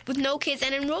adult with no kids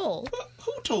and enroll.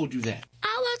 Who told you that?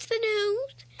 I'll watch the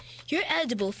news. You're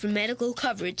eligible for medical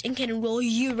coverage and can enroll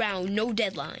year-round, no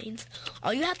deadlines.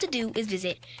 All you have to do is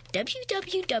visit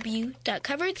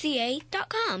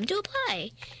www.coveredca.com to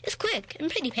apply. It's quick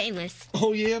and pretty painless.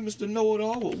 Oh, yeah, Mr.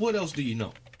 Know-It-All. Well, what else do you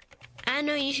know? I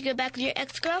know you should get back with your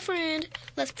ex-girlfriend.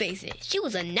 Let's face it, she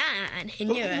was a 9, and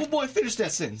you're Oh, boy, finish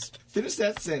that sentence. Finish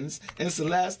that sentence, and it's the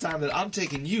last time that I'm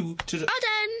taking you to the... All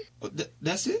done.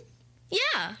 That's it?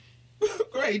 Yeah.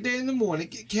 Great, day in the morning.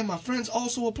 Can my friends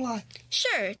also apply?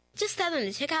 Sure. Just tell them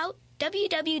to check out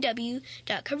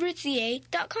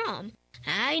www.coveredca.com.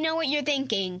 I know what you're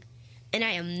thinking, and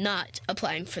I am not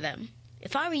applying for them.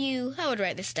 If I were you, I would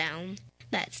write this down.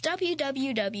 That's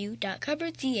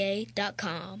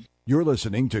www.coveredca.com. You're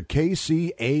listening to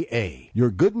KCAA, your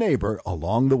good neighbor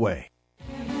along the way.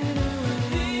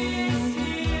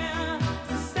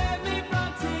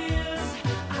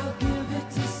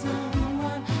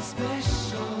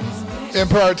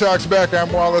 Empire Talks back.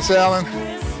 I'm Wallace Allen.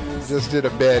 Just did a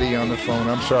baddie on the phone.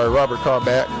 I'm sorry. Robert, call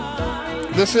back.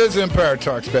 This is Empire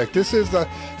Talks back. This is the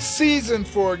season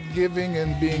for giving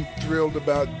and being thrilled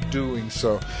about doing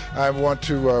so. I want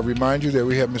to remind you that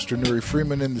we have Mr. Nuri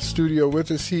Freeman in the studio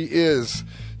with us. He is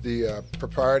the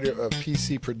proprietor of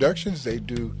PC Productions. They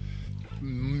do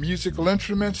musical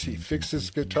instruments. He fixes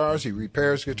guitars. He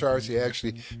repairs guitars. He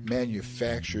actually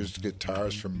manufactures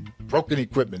guitars from broken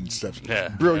equipment and stuff. Yeah,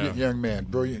 brilliant young man.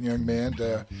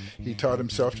 He taught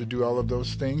himself to do all of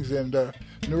those things. And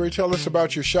Nuri, tell us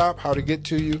about your shop, how to get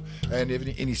to you, and if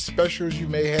any specials you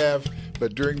may have.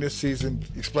 But during this season,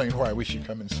 explain why we should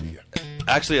come and see you.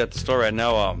 Actually, at the store right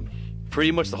now,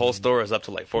 pretty much the whole store is up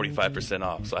to like 45%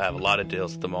 off. So I have a lot of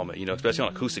deals at the moment, especially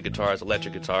on acoustic guitars,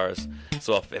 electric guitars.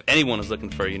 So if anyone is looking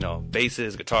for,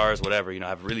 basses, guitars, whatever, I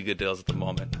have really good deals at the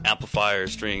moment.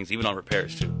 Amplifiers, strings, even on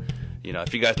repairs too.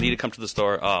 If you guys need to come to the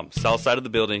store, south side of the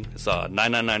building, it's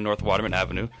 999 North Waterman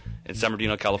Avenue in San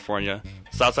Bernardino, California.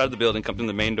 South side of the building, come through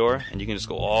the main door, and you can just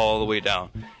go all the way down,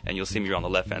 and you'll see me on the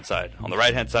left-hand side. On the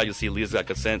right-hand side, you'll see Leah's Got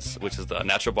Good Sense, which is the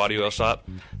natural body oil shop.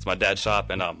 It's my dad's shop,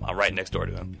 and I'm right next door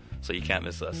to him. So you can't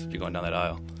miss us if you're going down that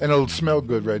aisle. And it'll smell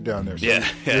good right down there. So you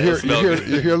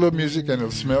hear a little music and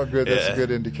it'll smell good. That's a good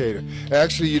indicator.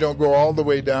 Actually, you don't go all the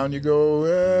way down. You go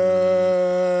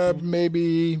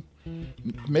maybe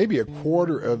a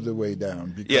quarter of the way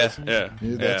down. Because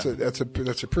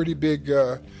that's a pretty big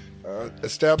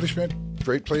establishment.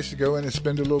 Great place to go in and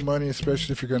spend a little money,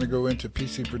 especially if you're going to go into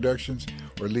PC Productions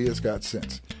or Leah's Got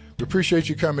Sense. We appreciate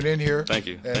you coming in here. Thank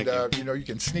you. And, you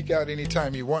can sneak out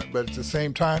anytime you want, but at the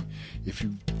same time, if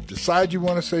you decide you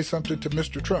want to say something to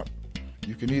Mr. Trump,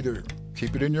 you can either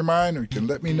keep it in your mind or you can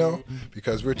let me know,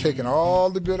 because we're taking all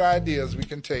the good ideas we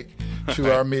can take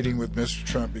to our meeting with Mr.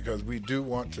 Trump, because we do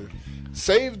want to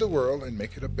save the world and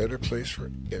make it a better place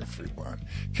for everyone.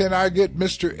 Can I get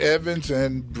Mr. Evans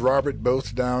and Robert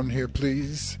both down here,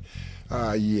 please?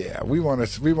 We want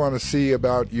to see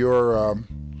about your...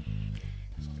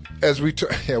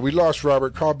 we lost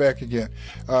Robert. Call back again.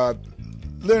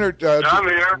 Leonard. I'm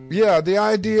here. Yeah, the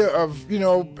idea of,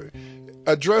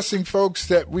 addressing folks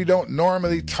that we don't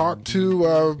normally talk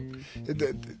to.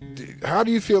 How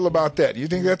do you feel about that? Do you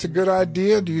think that's a good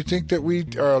idea? Do you think that we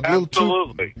are a little too...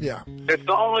 Absolutely. Yeah. It's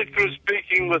only through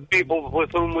speaking with people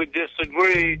with whom we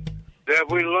disagree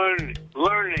that we learn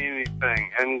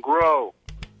anything and grow.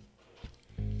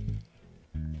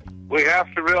 We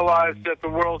have to realize that the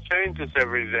world changes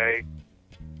every day,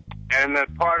 and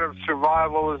that part of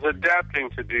survival is adapting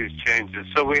to these changes.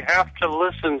 So we have to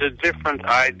listen to different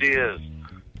ideas.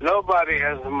 Nobody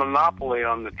has a monopoly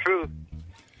on the truth.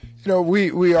 You know,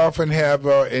 we often have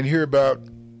and hear about,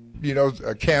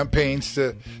 campaigns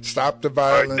to stop the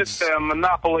violence. Or just a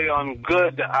monopoly on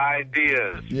good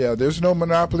ideas. Yeah, there's no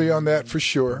monopoly on that for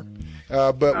sure.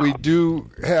 But we do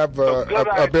have a better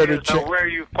chance. Good ideas are where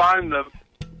you find them,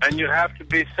 and you have to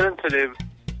be sensitive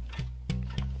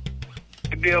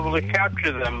to be able to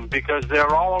capture them because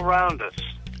they're all around us.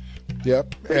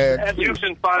 Yep. And you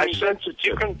can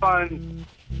find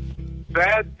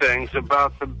bad things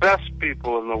about the best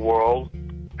people in the world,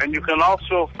 and you can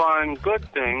also find good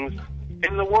things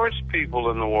in the worst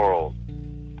people in the world.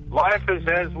 Life is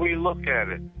as we look at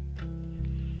it.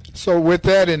 So with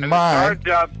that in mind, it's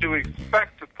our job to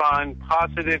expect to find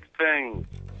positive things.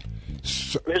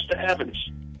 So, Mr. Evans.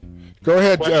 Go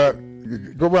ahead.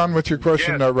 Go on with your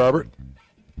question, yes. Robert.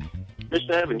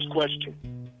 Mr. Evans, question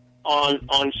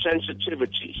on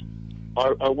sensitivity.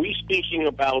 Are we speaking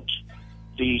about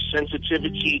the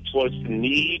sensitivity towards the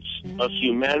needs of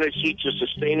humanity to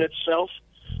sustain itself,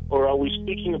 or are we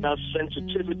speaking about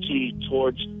sensitivity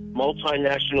towards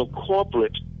multinational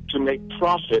corporate to make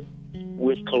profit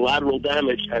with collateral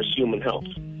damage as human health?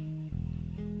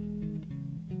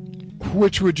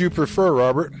 Which would you prefer,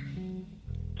 Robert?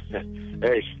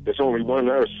 Hey, there's only one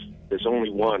Earth. There's only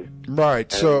one.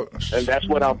 Right. And that's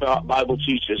what our Bible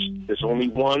teaches. There's only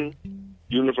one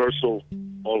universal,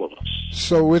 all of us.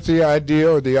 So with the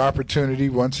idea or the opportunity,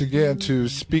 once again, to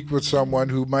speak with someone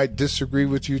who might disagree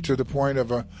with you to the point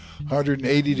of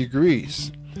 180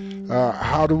 degrees,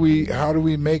 how do we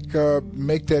make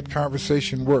that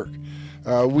conversation work?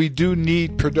 We do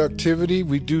need productivity.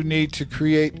 We do need to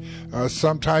create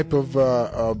some type of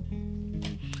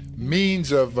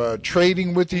means of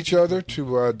trading with each other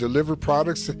to deliver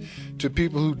products to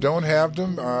people who don't have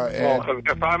them.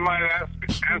 If I might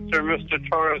answer Mr.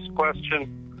 Torres'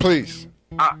 question. Please.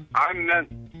 I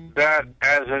meant that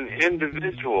as an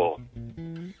individual,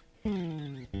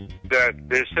 that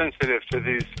they're sensitive to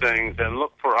these things and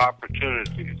look for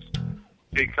opportunities.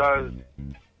 Because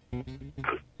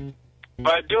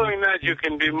by doing that, you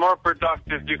can be more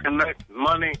productive, you can make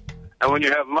money, and when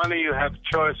you have money, you have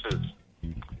choices.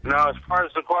 Now, as far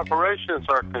as the corporations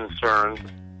are concerned,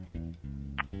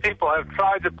 people have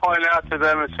tried to point out to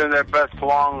them it's in their best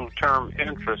long-term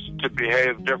interest to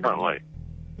behave differently.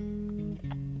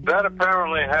 That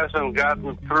apparently hasn't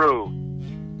gotten through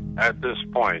at this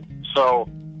point. So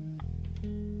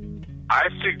I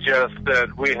suggest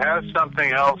that we have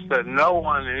something else that no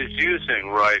one is using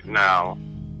right now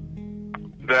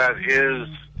that is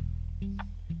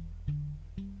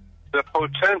the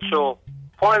potential,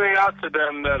 pointing out to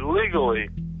them that legally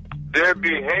their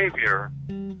behavior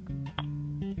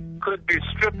could be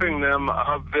stripping them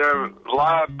of their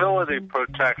liability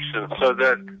protection so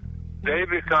that they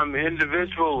become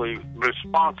individually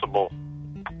responsible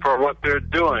for what they're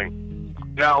doing.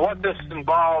 Now, what this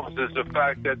involves is the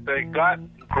fact that they got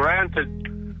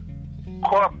granted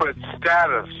corporate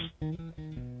status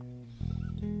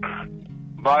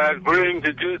by agreeing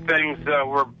to do things that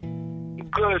were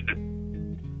good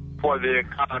for the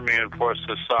economy and for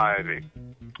society.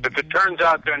 If it turns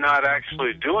out they're not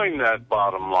actually doing that,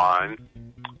 bottom line,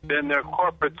 then their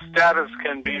corporate status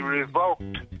can be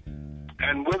revoked,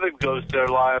 and with it goes their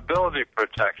liability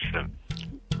protection.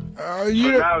 So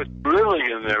now it's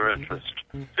really in their interest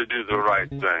to do the right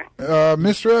thing.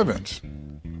 Mr. Evans.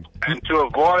 And to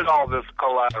avoid all this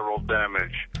collateral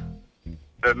damage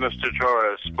that Mr.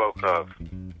 Torres spoke of.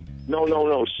 No.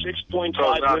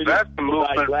 6.5 million that's the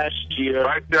movement last year.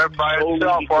 Right there by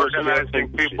itself, organizing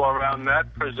people around that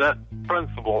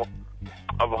principle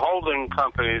of holding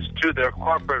companies to their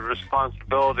corporate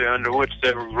responsibility under which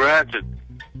they were granted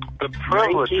the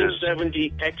privileges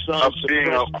 1970 Exxon of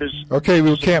being Okay,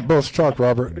 we can't both talk,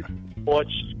 Robert.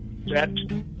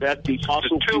 That the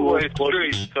fossil it's a two-way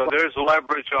street, so there's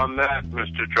leverage on that,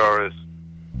 Mr. Torres.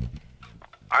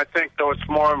 I think, though, it's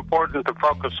more important to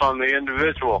focus on the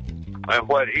individual and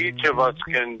what each of us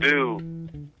can do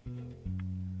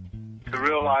to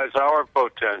realize our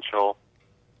potential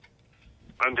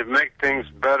and to make things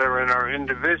better in our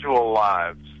individual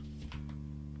lives.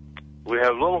 We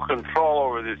have little control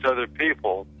over these other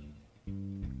people,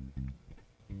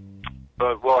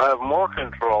 but we'll have more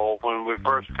control when we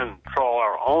first control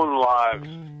our own lives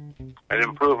and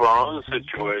improve our own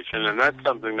situation, and that's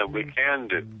something that we can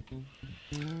do.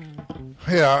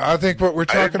 Yeah, I think what we're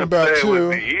talking about too. It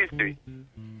would be easy.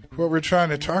 What we're trying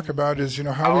to talk about is,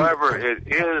 how. However, it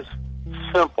is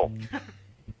simple.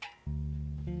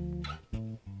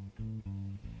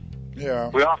 Yeah.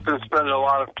 We often spend a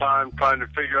lot of time trying to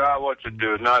figure out what to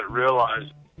do, not realize.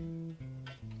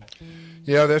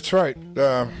 Yeah, that's right.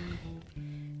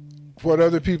 What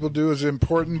other people do is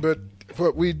important, but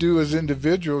what we do as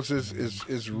individuals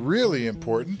is really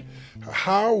important.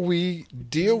 How we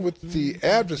deal with the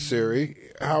adversary,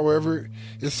 however,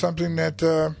 is something that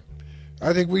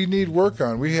I think we need work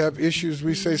on. We have issues.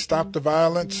 We say stop the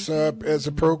violence as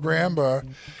a program,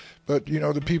 but, you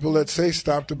know, the people that say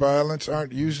stop the violence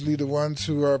aren't usually the ones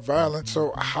who are violent.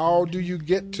 So how do you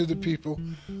get to the people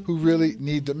who really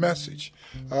need the message?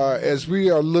 As we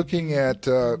are looking at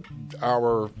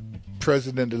our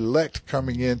president-elect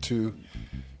coming in to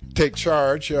take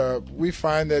charge, we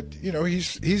find that, you know,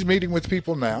 he's meeting with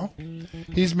people now.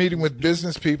 He's meeting with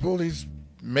business people. He's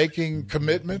making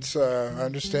commitments. I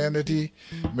understand that he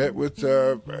met with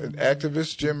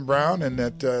activist Jim Brown and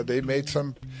that they made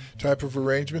some type of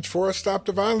arrangements for a Stop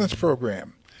the Violence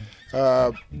program.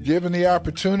 Given the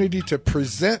opportunity to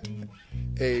present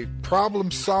a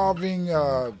problem-solving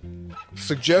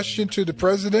suggestion to the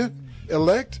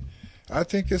president-elect, I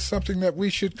think it's something that we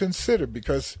should consider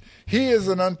because he is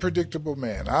an unpredictable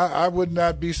man. I would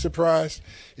not be surprised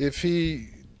if he,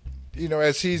 you know,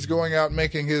 as he's going out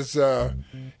making his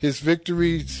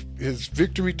victory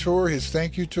tour, his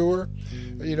thank you tour,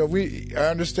 you know, I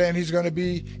understand he's going to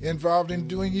be involved in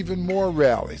doing even more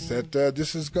rallies, that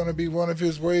this is going to be one of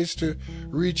his ways to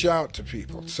reach out to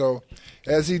people. So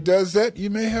as he does that, you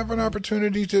may have an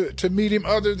opportunity to meet him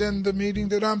other than the meeting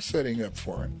that I'm setting up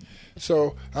for him.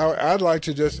 So I'd like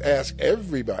to just ask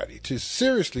everybody to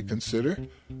seriously consider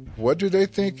what do they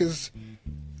think is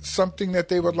something that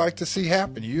they would like to see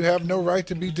happen. You have no right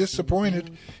to be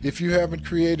disappointed if you haven't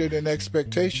created an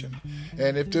expectation.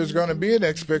 And if there's going to be an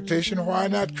expectation, why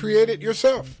not create it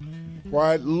yourself?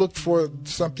 Why look for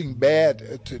something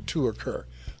bad to occur?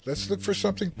 Let's look for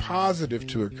something positive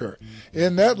to occur.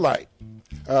 In that light,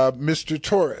 Mr.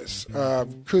 Torres,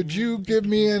 could you give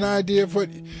me an idea of what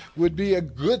would be a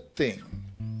good thing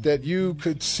that you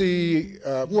could see,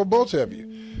 well, both of you,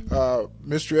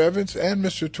 Mr. Evans and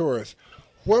Mr. Torres,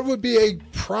 what would be a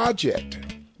project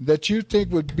that you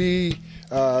think would be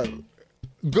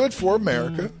good for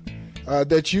America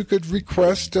that you could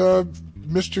request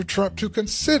Mr. Trump to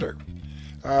consider?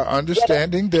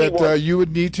 Understanding that you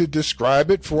would need to describe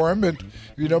it for him, and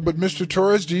you know. But Mr.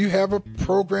 Torres, do you have a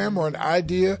program or an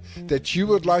idea that you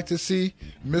would like to see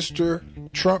Mr.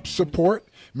 Trump support?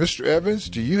 Mr. Evans,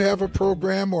 do you have a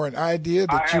program or an idea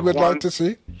that you would like to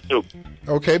see?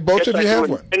 Okay, both of you have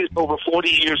one. It's over 40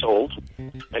 years old,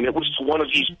 and it was one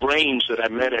of these brains that I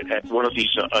met at one of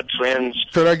these trans.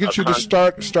 Could I get you to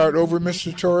start over,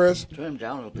 Mr. Torres? Turn him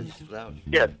down a little bit. Loud.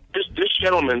 Yeah, this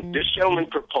gentleman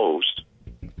proposed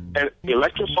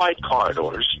electrified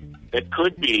corridors that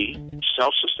could be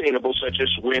self-sustainable, such as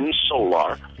wind,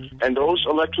 solar, and those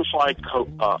electrified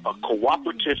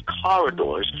cooperative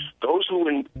corridors, those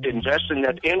who invest in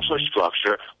that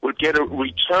infrastructure would get a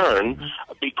return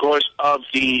because of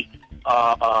the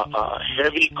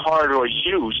heavy corridor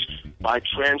use by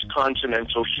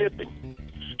transcontinental shipping.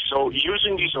 So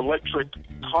using these electric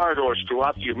corridors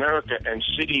throughout the America and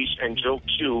cities and Joe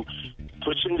Q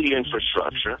puts in the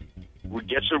infrastructure,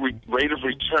 gets a rate of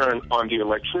return on the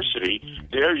electricity.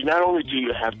 There, not only do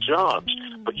you have jobs,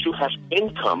 but you have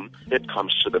income that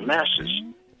comes to the masses.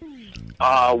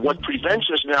 What prevents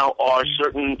us now are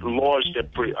certain laws that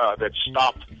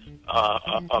stop.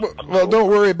 Well, don't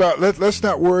worry about. Let's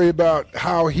not worry about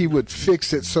how he would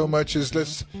fix it so much as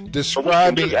let's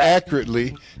describing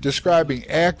accurately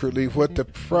what the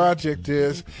project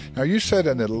is. Now, you said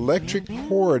an electric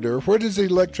corridor. Where does the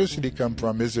electricity come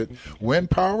from? Is it wind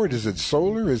powered? Is it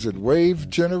solar? Is it wave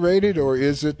generated? Or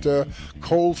is it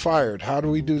coal fired? How do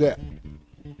we do that?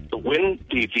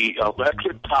 The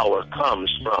electric power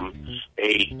comes from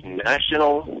a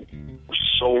national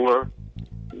solar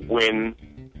wind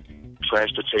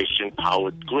transportation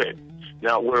powered grid.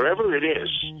 Now, wherever it is,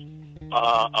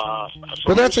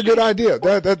 but that's a good idea.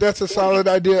 That's a solid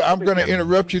idea. I'm going to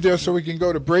interrupt you there so we can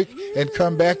go to break and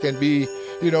come back and be,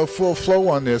 full flow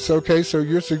on this. Okay, so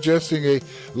you're suggesting a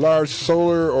large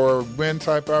solar or wind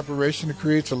type operation that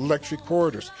creates electric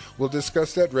corridors. We'll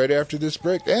discuss that right after this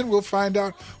break, and we'll find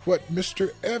out what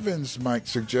Mr. Evans might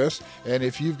suggest. And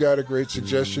if you've got a great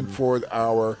suggestion for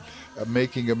our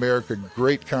Making America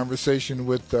Great conversation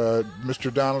with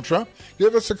Mr. Donald Trump,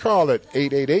 give us a call at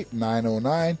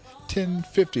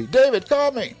 888-909-1050. David,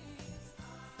 call me.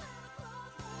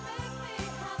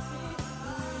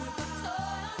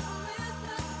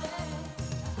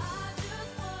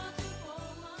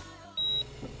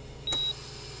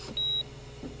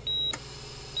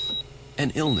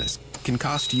 An illness, can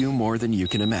cost you more than you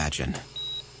can imagine.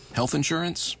 Health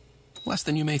insurance? Less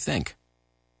than you may think.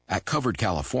 At Covered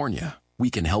California, we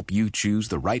can help you choose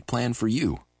the right plan for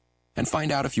you and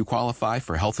find out if you qualify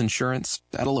for health insurance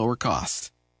at a lower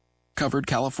cost. Covered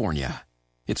California.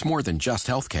 It's more than just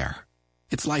health care.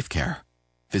 It's life care.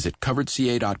 Visit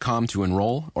coveredca.com to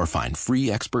enroll or find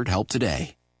free expert help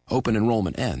today. Open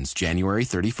enrollment ends January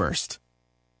 31st.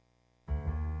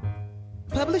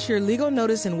 Publish your legal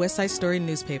notice in West Side Story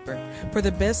newspaper. For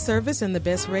the best service and the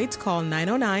best rates, call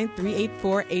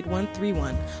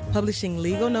 909-384-8131. Publishing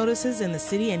legal notices in the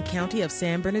city and county of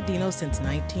San Bernardino since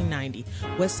 1990.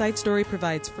 West Side Story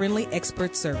provides friendly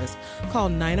expert service. Call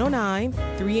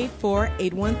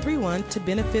 909-384-8131 to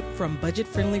benefit from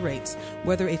budget-friendly rates.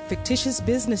 Whether a fictitious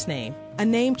business name, a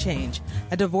name change,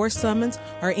 a divorce summons,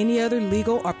 or any other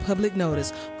legal or public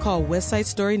notice, call West Side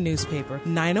Story newspaper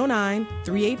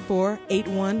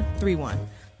 909-384-8131.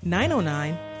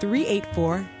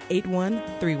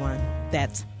 909-384-8131.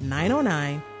 That's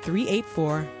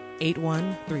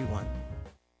 909-384-8131.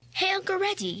 Hey, Uncle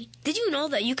Reggie, did you know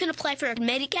that you can apply for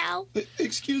Medi-Cal?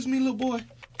 Excuse me, little boy.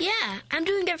 Yeah, I'm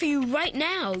doing that for you right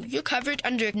now. You're covered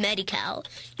under Medi-Cal.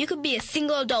 You could be a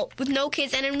single adult with no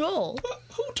kids and enroll.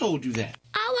 Who told you that?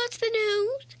 I'll watch the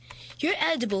news. You're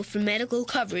eligible for medical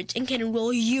coverage and can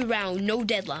enroll year-round, no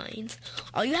deadlines.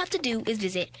 All you have to do is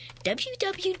visit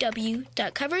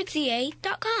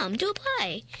www.coveredca.com to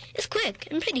apply. It's quick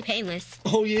and pretty painless.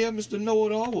 Oh, yeah, Mr.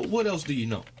 Know-It-All. Well, what else do you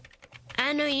know?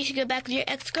 I know you should go back with your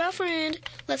ex-girlfriend.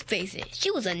 Let's face it,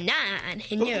 she was a 9, and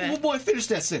you're a... Oh, boy, finish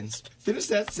that sentence. Finish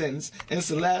that sentence, and it's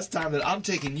the last time that I'm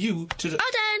taking you to the...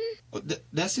 All done. Oh,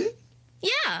 that's it?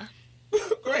 Yeah.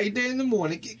 Great, day in the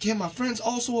morning. Can my friends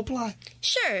also apply?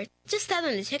 Sure. Just tell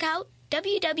them to check out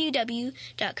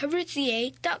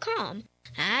www.coveredca.com.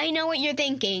 I know what you're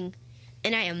thinking,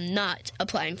 and I am not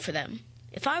applying for them.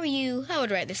 If I were you, I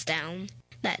would write this down.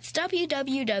 That's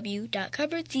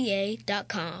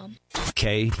www.coveredca.com.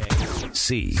 KCAA.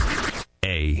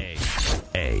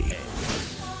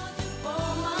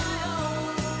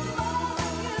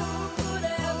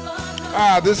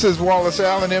 This is Wallace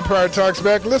Allen, Empire Talks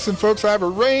Back. Listen, folks, I've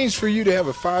arranged for you to have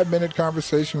a 5-minute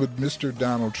conversation with Mr.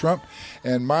 Donald Trump,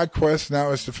 and my quest now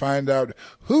is to find out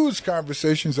whose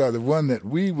conversations are the one that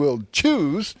we will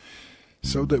choose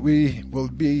so that we will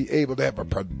be able to have a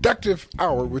productive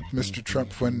hour with Mr.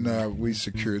 Trump when we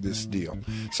secure this deal.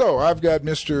 So I've got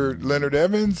Mr. Leonard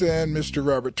Evans and Mr.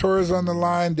 Robert Torres on the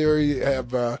line. They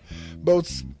have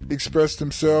both expressed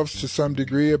themselves to some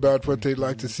degree about what they'd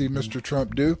like to see Mr.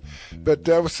 Trump do. But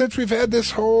since we've had this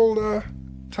whole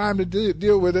time to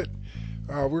deal with it,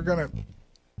 we're going to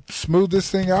smooth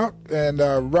this thing out. And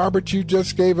Robert, you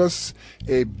just gave us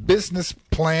a business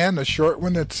plan, a short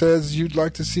one that says you'd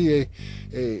like to see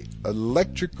a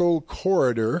electrical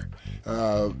corridor.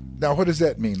 Now, what does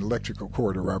that mean, electrical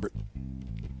corridor, Robert?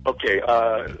 Okay,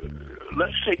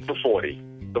 let's take the 40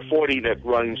 that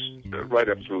runs right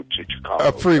up through to Chicago.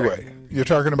 A freeway. Okay? You're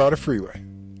talking about a freeway.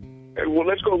 Well,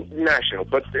 let's go national.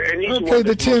 But okay,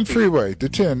 the 10 freeway. The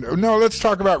 10. No, let's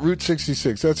talk about Route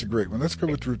 66. That's a great one. Let's go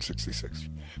with Route 66.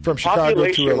 From Chicago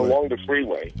to LA. Along the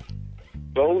freeway,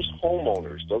 those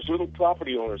homeowners, those little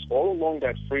property owners all along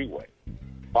that freeway,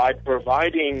 by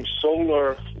providing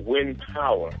solar, wind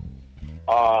power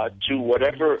to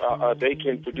whatever they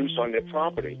can produce on their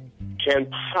property, can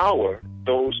power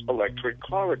those electric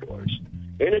corridors.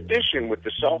 In addition, with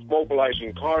the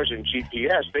self-mobilizing cars and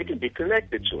GPS, they can be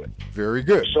connected to it. Very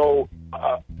good. So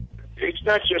it's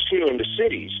not just here in the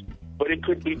cities, but it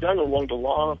could be done along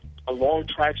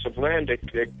tracts of land that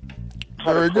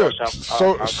very good.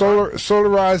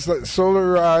 Solarize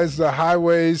the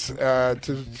highways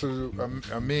to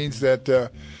a means that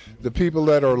the people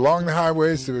that are along the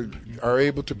highways are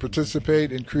able to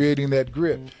participate in creating that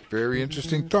grid. Very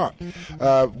interesting thought.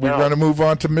 We're going to move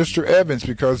on to Mr. Evans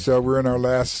because we're in our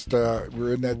last.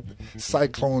 We're in that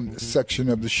cyclone section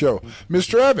of the show.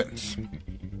 Mr. Evans.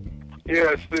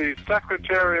 Yes, the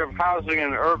Secretary of Housing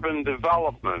and Urban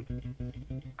Development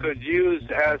could use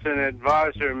as an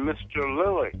advisor Mr.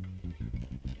 Lilly,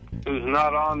 who's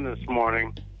not on this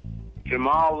morning.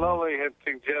 Jamal Lilly had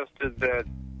suggested that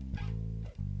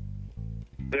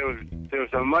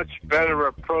there's a much better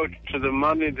approach to the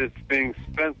money that's being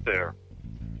spent there.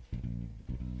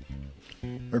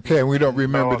 Okay, we don't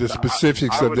remember the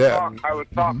specifics of that. I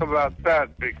would talk about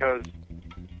that because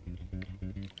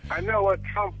I know what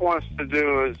Trump wants to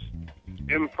do is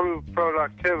improve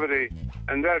productivity,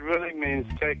 and that really means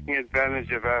taking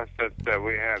advantage of assets that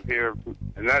we have here,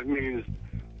 and that means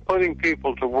putting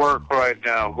people to work right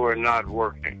now who are not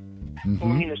working. Who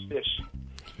means this?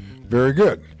 Very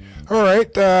good. All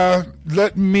right.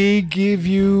 Let me give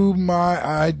you my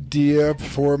idea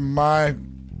for my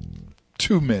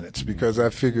 2 minutes, because I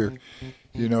figure,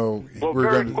 Well, we're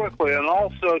very going to... quickly, and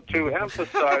also to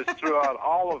emphasize throughout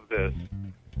all of this,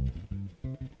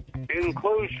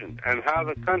 inclusion and how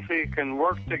the country can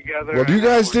work together. Well, you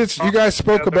guys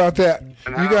spoke about that.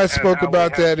 You guys spoke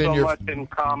about that in your... much in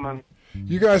common.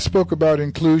 You guys spoke about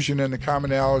inclusion and the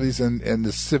commonalities and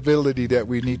the civility that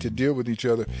we need to deal with each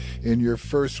other in your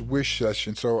first wish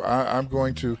session. So I'm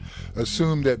going to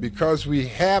assume that because we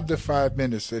have the 5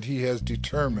 minutes, that he has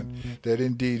determined that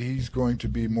indeed he's going to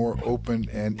be more open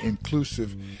and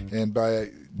inclusive, and by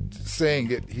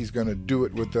saying it, he's going to do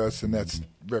it with us, and that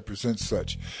represents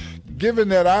such. Given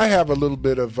that I have a little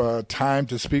bit of time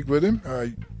to speak with him,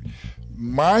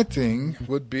 my thing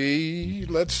would be,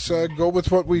 let's go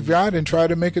with what we've got and try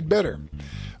to make it better.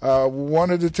 One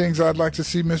of the things I'd like to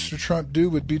see Mr. Trump do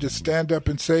would be to stand up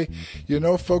and say,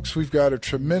 folks, we've got a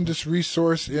tremendous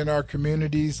resource in our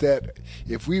communities that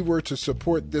if we were to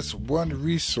support this one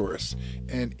resource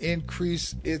and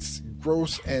increase its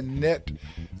gross and net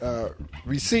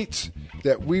receipts,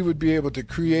 that we would be able to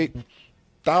create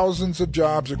thousands of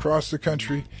jobs across the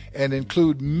country and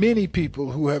include many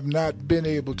people who have not been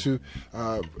able to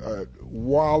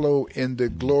wallow in the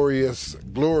glorious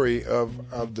glory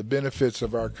of the benefits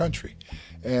of our country.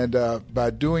 And by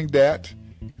doing that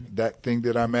thing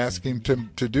that I'm asking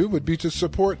him to do would be to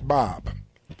support BOB.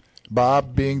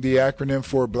 BOB being the acronym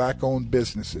for Black-Owned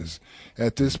Businesses.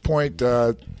 At this point,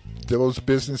 those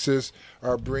businesses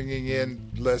are bringing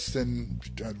in less than,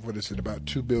 about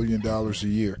 $2 billion a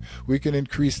year. We can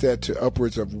increase that to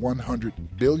upwards of $100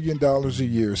 billion a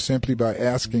year simply by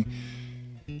asking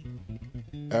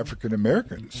African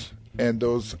Americans and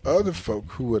those other folk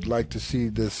who would like to see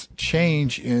this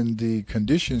change in the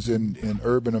conditions in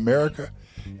urban America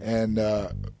and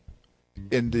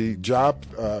in the job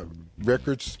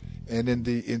records and in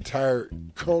the entire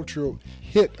cultural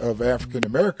hit of African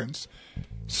Americans,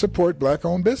 support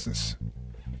black-owned business.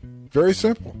 Very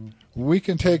simple. We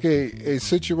can take a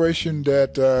situation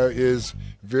that is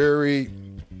very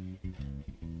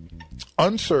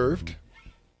unserved,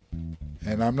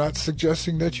 and I'm not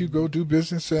suggesting that you go do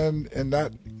business and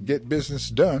not get business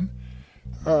done,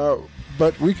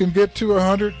 but we can get to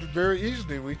 100 very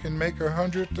easily. We can make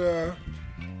 $100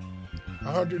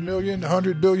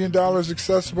 billion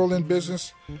accessible in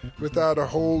business without a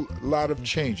whole lot of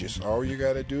changes. All you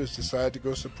got to do is decide to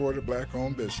go support a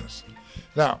black-owned business.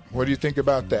 Now, what do you think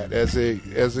about that as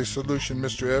a solution,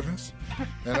 Mr. Evans?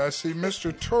 And I see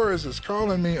Mr. Torres is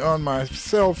calling me on my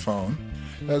cell phone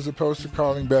as opposed to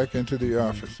calling back into the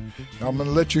office. Now, I'm going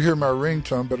to let you hear my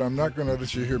ringtone, but I'm not going to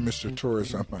let you hear Mr.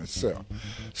 Torres on my cell.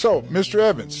 So, Mr.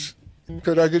 Evans,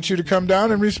 could I get you to come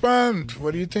down and respond?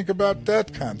 What do you think about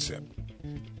that concept?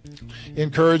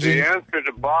 Encouraging. The answer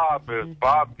to Bob is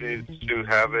Bob needs to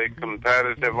have a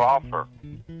competitive offer,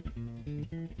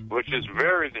 which is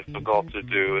very difficult to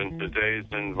do in today's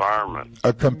environment.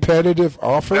 A competitive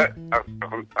offer?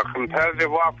 A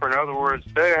competitive offer. In other words,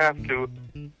 they have to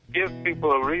give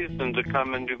people a reason to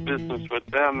come and do business with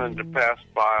them and to pass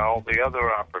by all the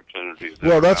other opportunities.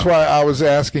 Well, that's why I was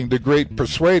asking the great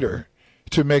persuader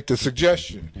to make the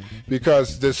suggestion,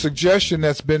 because the suggestion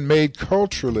that's been made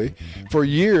culturally for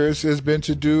years has been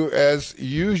to do as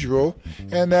usual,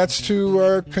 and that's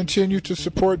to continue to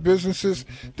support businesses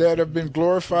that have been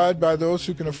glorified by those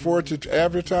who can afford to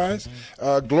advertise,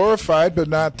 glorified but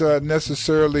not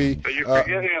necessarily. But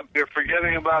you're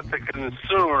forgetting about the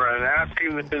consumer and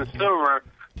asking the consumer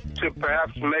to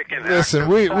perhaps make an.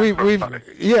 Listen,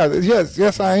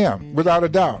 yes, I am, without a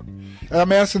doubt.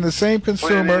 I'm asking the same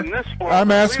consumer.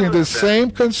 I'm asking the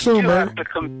same consumer. You have to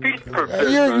compete for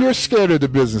business. You're scared of the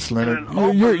business, Leonard.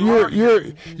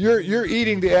 You're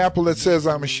eating the apple that says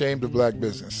I'm ashamed of black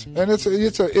business, and it's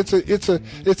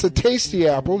a tasty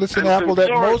apple. It's an apple that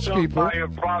most people buy your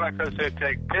product because they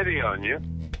take pity on you.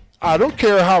 I don't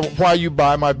care why you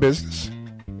buy my business.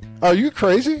 Are you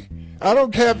crazy? I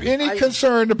don't have any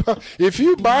concern about if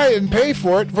you buy it and pay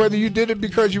for it, whether you did it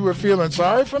because you were feeling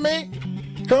sorry for me.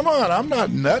 Come on, I'm not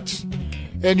nuts.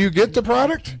 And you get the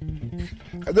product?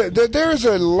 There's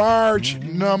a large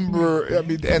number,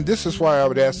 and this is why I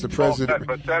would ask the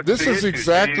president. This is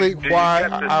exactly why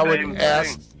I would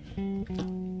ask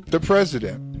the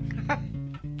president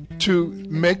to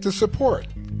make the support.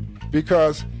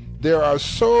 Because there are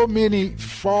so many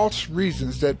false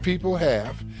reasons that people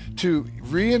have to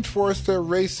reinforce their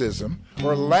racism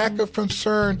or lack of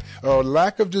concern or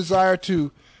lack of desire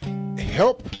to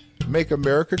help make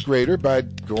America greater by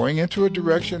going into a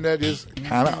direction that is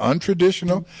kind of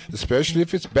untraditional, especially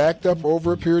if it's backed up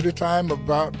over a period of time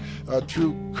about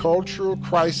through cultural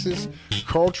crisis,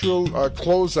 cultural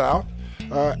closeout.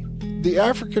 The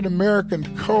African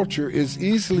American culture is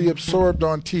easily absorbed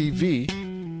on TV,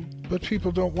 but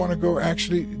people don't want to go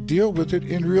actually deal with it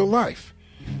in real life.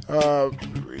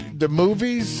 The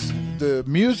movies, the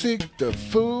music, the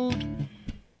food,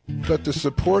 but the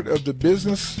support of the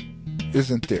business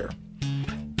isn't there.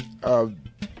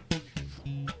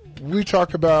 We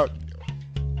talk about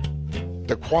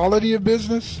the quality of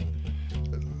business.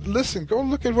 Listen, go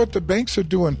look at what the banks are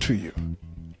doing to you.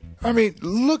 I mean,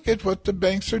 look at what the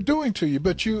banks are doing to you,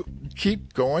 but you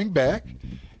keep going back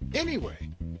anyway.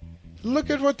 Look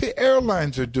at what the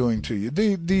airlines are doing to you.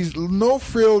 These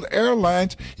no-frilled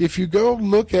airlines, if you go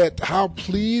look at how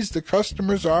pleased the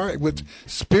customers are with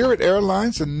Spirit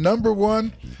Airlines, the number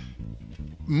one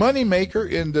moneymaker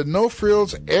in the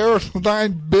no-frills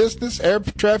airline business, air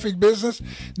traffic business,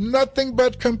 nothing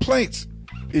but complaints.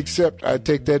 Except, I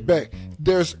take that back.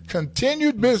 There's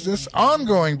continued business,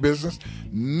 ongoing business,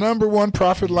 number one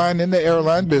profit line in the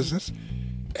airline business,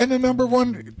 and the number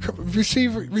one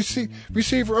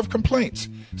receiver of complaints.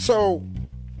 So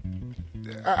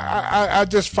I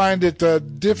just find it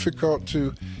difficult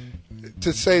to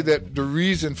say that the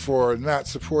reason for not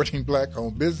supporting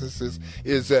black-owned businesses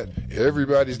is that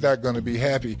everybody's not going to be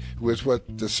happy with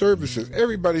what the service is.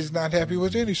 Everybody's not happy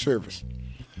with any service.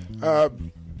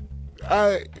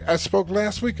 I spoke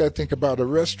last week, I think, about a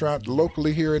restaurant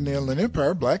locally here in the Inland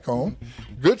Empire, black-owned,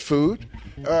 good food.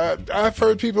 I've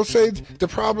heard people say the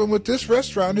problem with this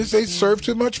restaurant is they serve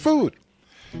too much food.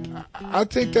 I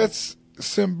think that's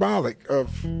symbolic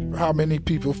of how many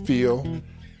people feel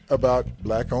about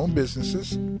black-owned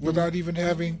businesses without even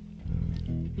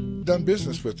having done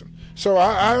business with them. So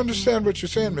I understand what you're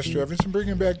saying, Mr. Evans, and bring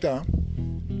him back down.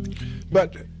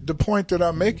 But the point that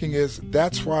I'm making is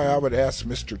that's why I would ask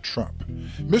Mr. Trump.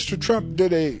 Mr. Trump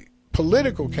did a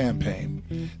political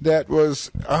campaign that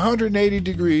was 180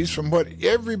 degrees from what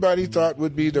everybody thought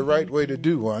would be the right way to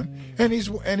do one, and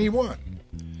he won.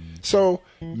 So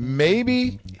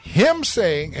maybe him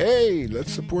saying, hey,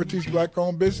 let's support these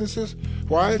black-owned businesses.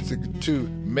 Why? To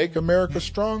make America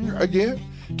strong again,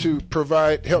 to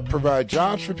help provide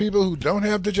jobs for people who don't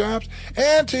have the jobs,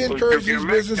 and to encourage these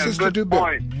businesses to do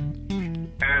better.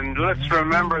 And let's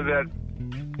remember that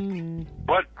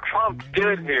what Trump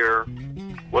did here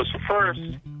was first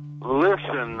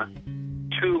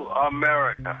listen to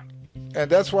America.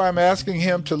 And that's why I'm asking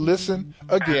him to listen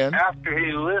again. And after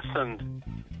he listened,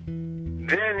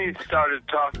 then he started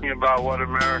talking about what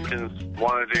Americans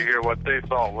wanted to hear, what they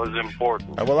thought was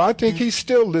important. Well, I think he's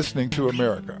still listening to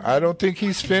America. I don't think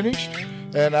he's finished.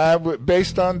 And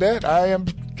based on that, I am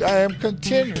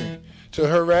continuing to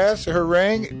harass,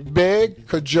 harangue, beg,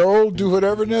 cajole, do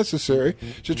whatever necessary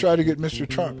to try to get Mr.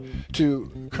 Trump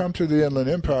to come to the Inland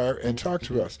Empire and talk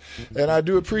to us. And I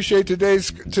do appreciate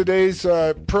today's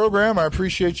program. I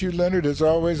appreciate you, Leonard, as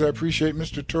always. I appreciate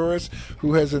Mr. Torres,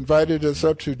 who has invited us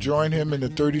up to join him in the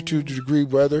 32-degree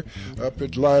weather up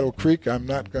at Lytle Creek. I'm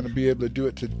not going to be able to do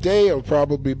it today. It'll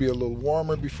probably be a little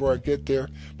warmer before I get there,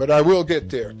 but I will get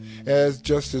there,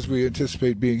 just as we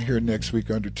anticipate being here next week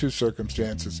under two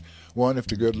circumstances. One, if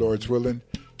the good Lord's willing.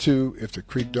 Two, if the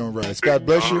creek don't rise. God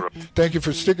bless you. Thank you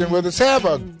for sticking with us. Have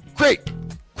a great,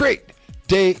 great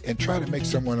day, and try to make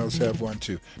someone else have one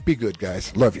too. Be good,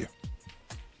 guys. Love you.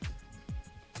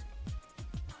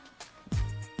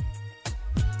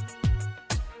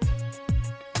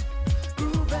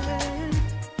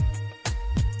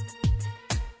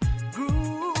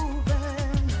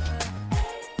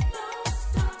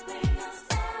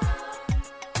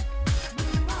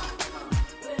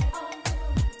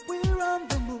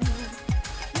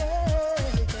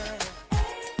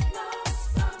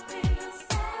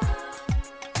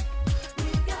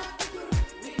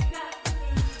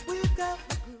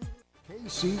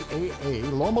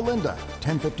 KCAA Loma Linda,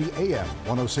 1050 AM,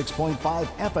 106.5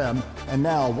 FM, and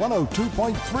now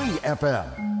 102.3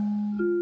 FM.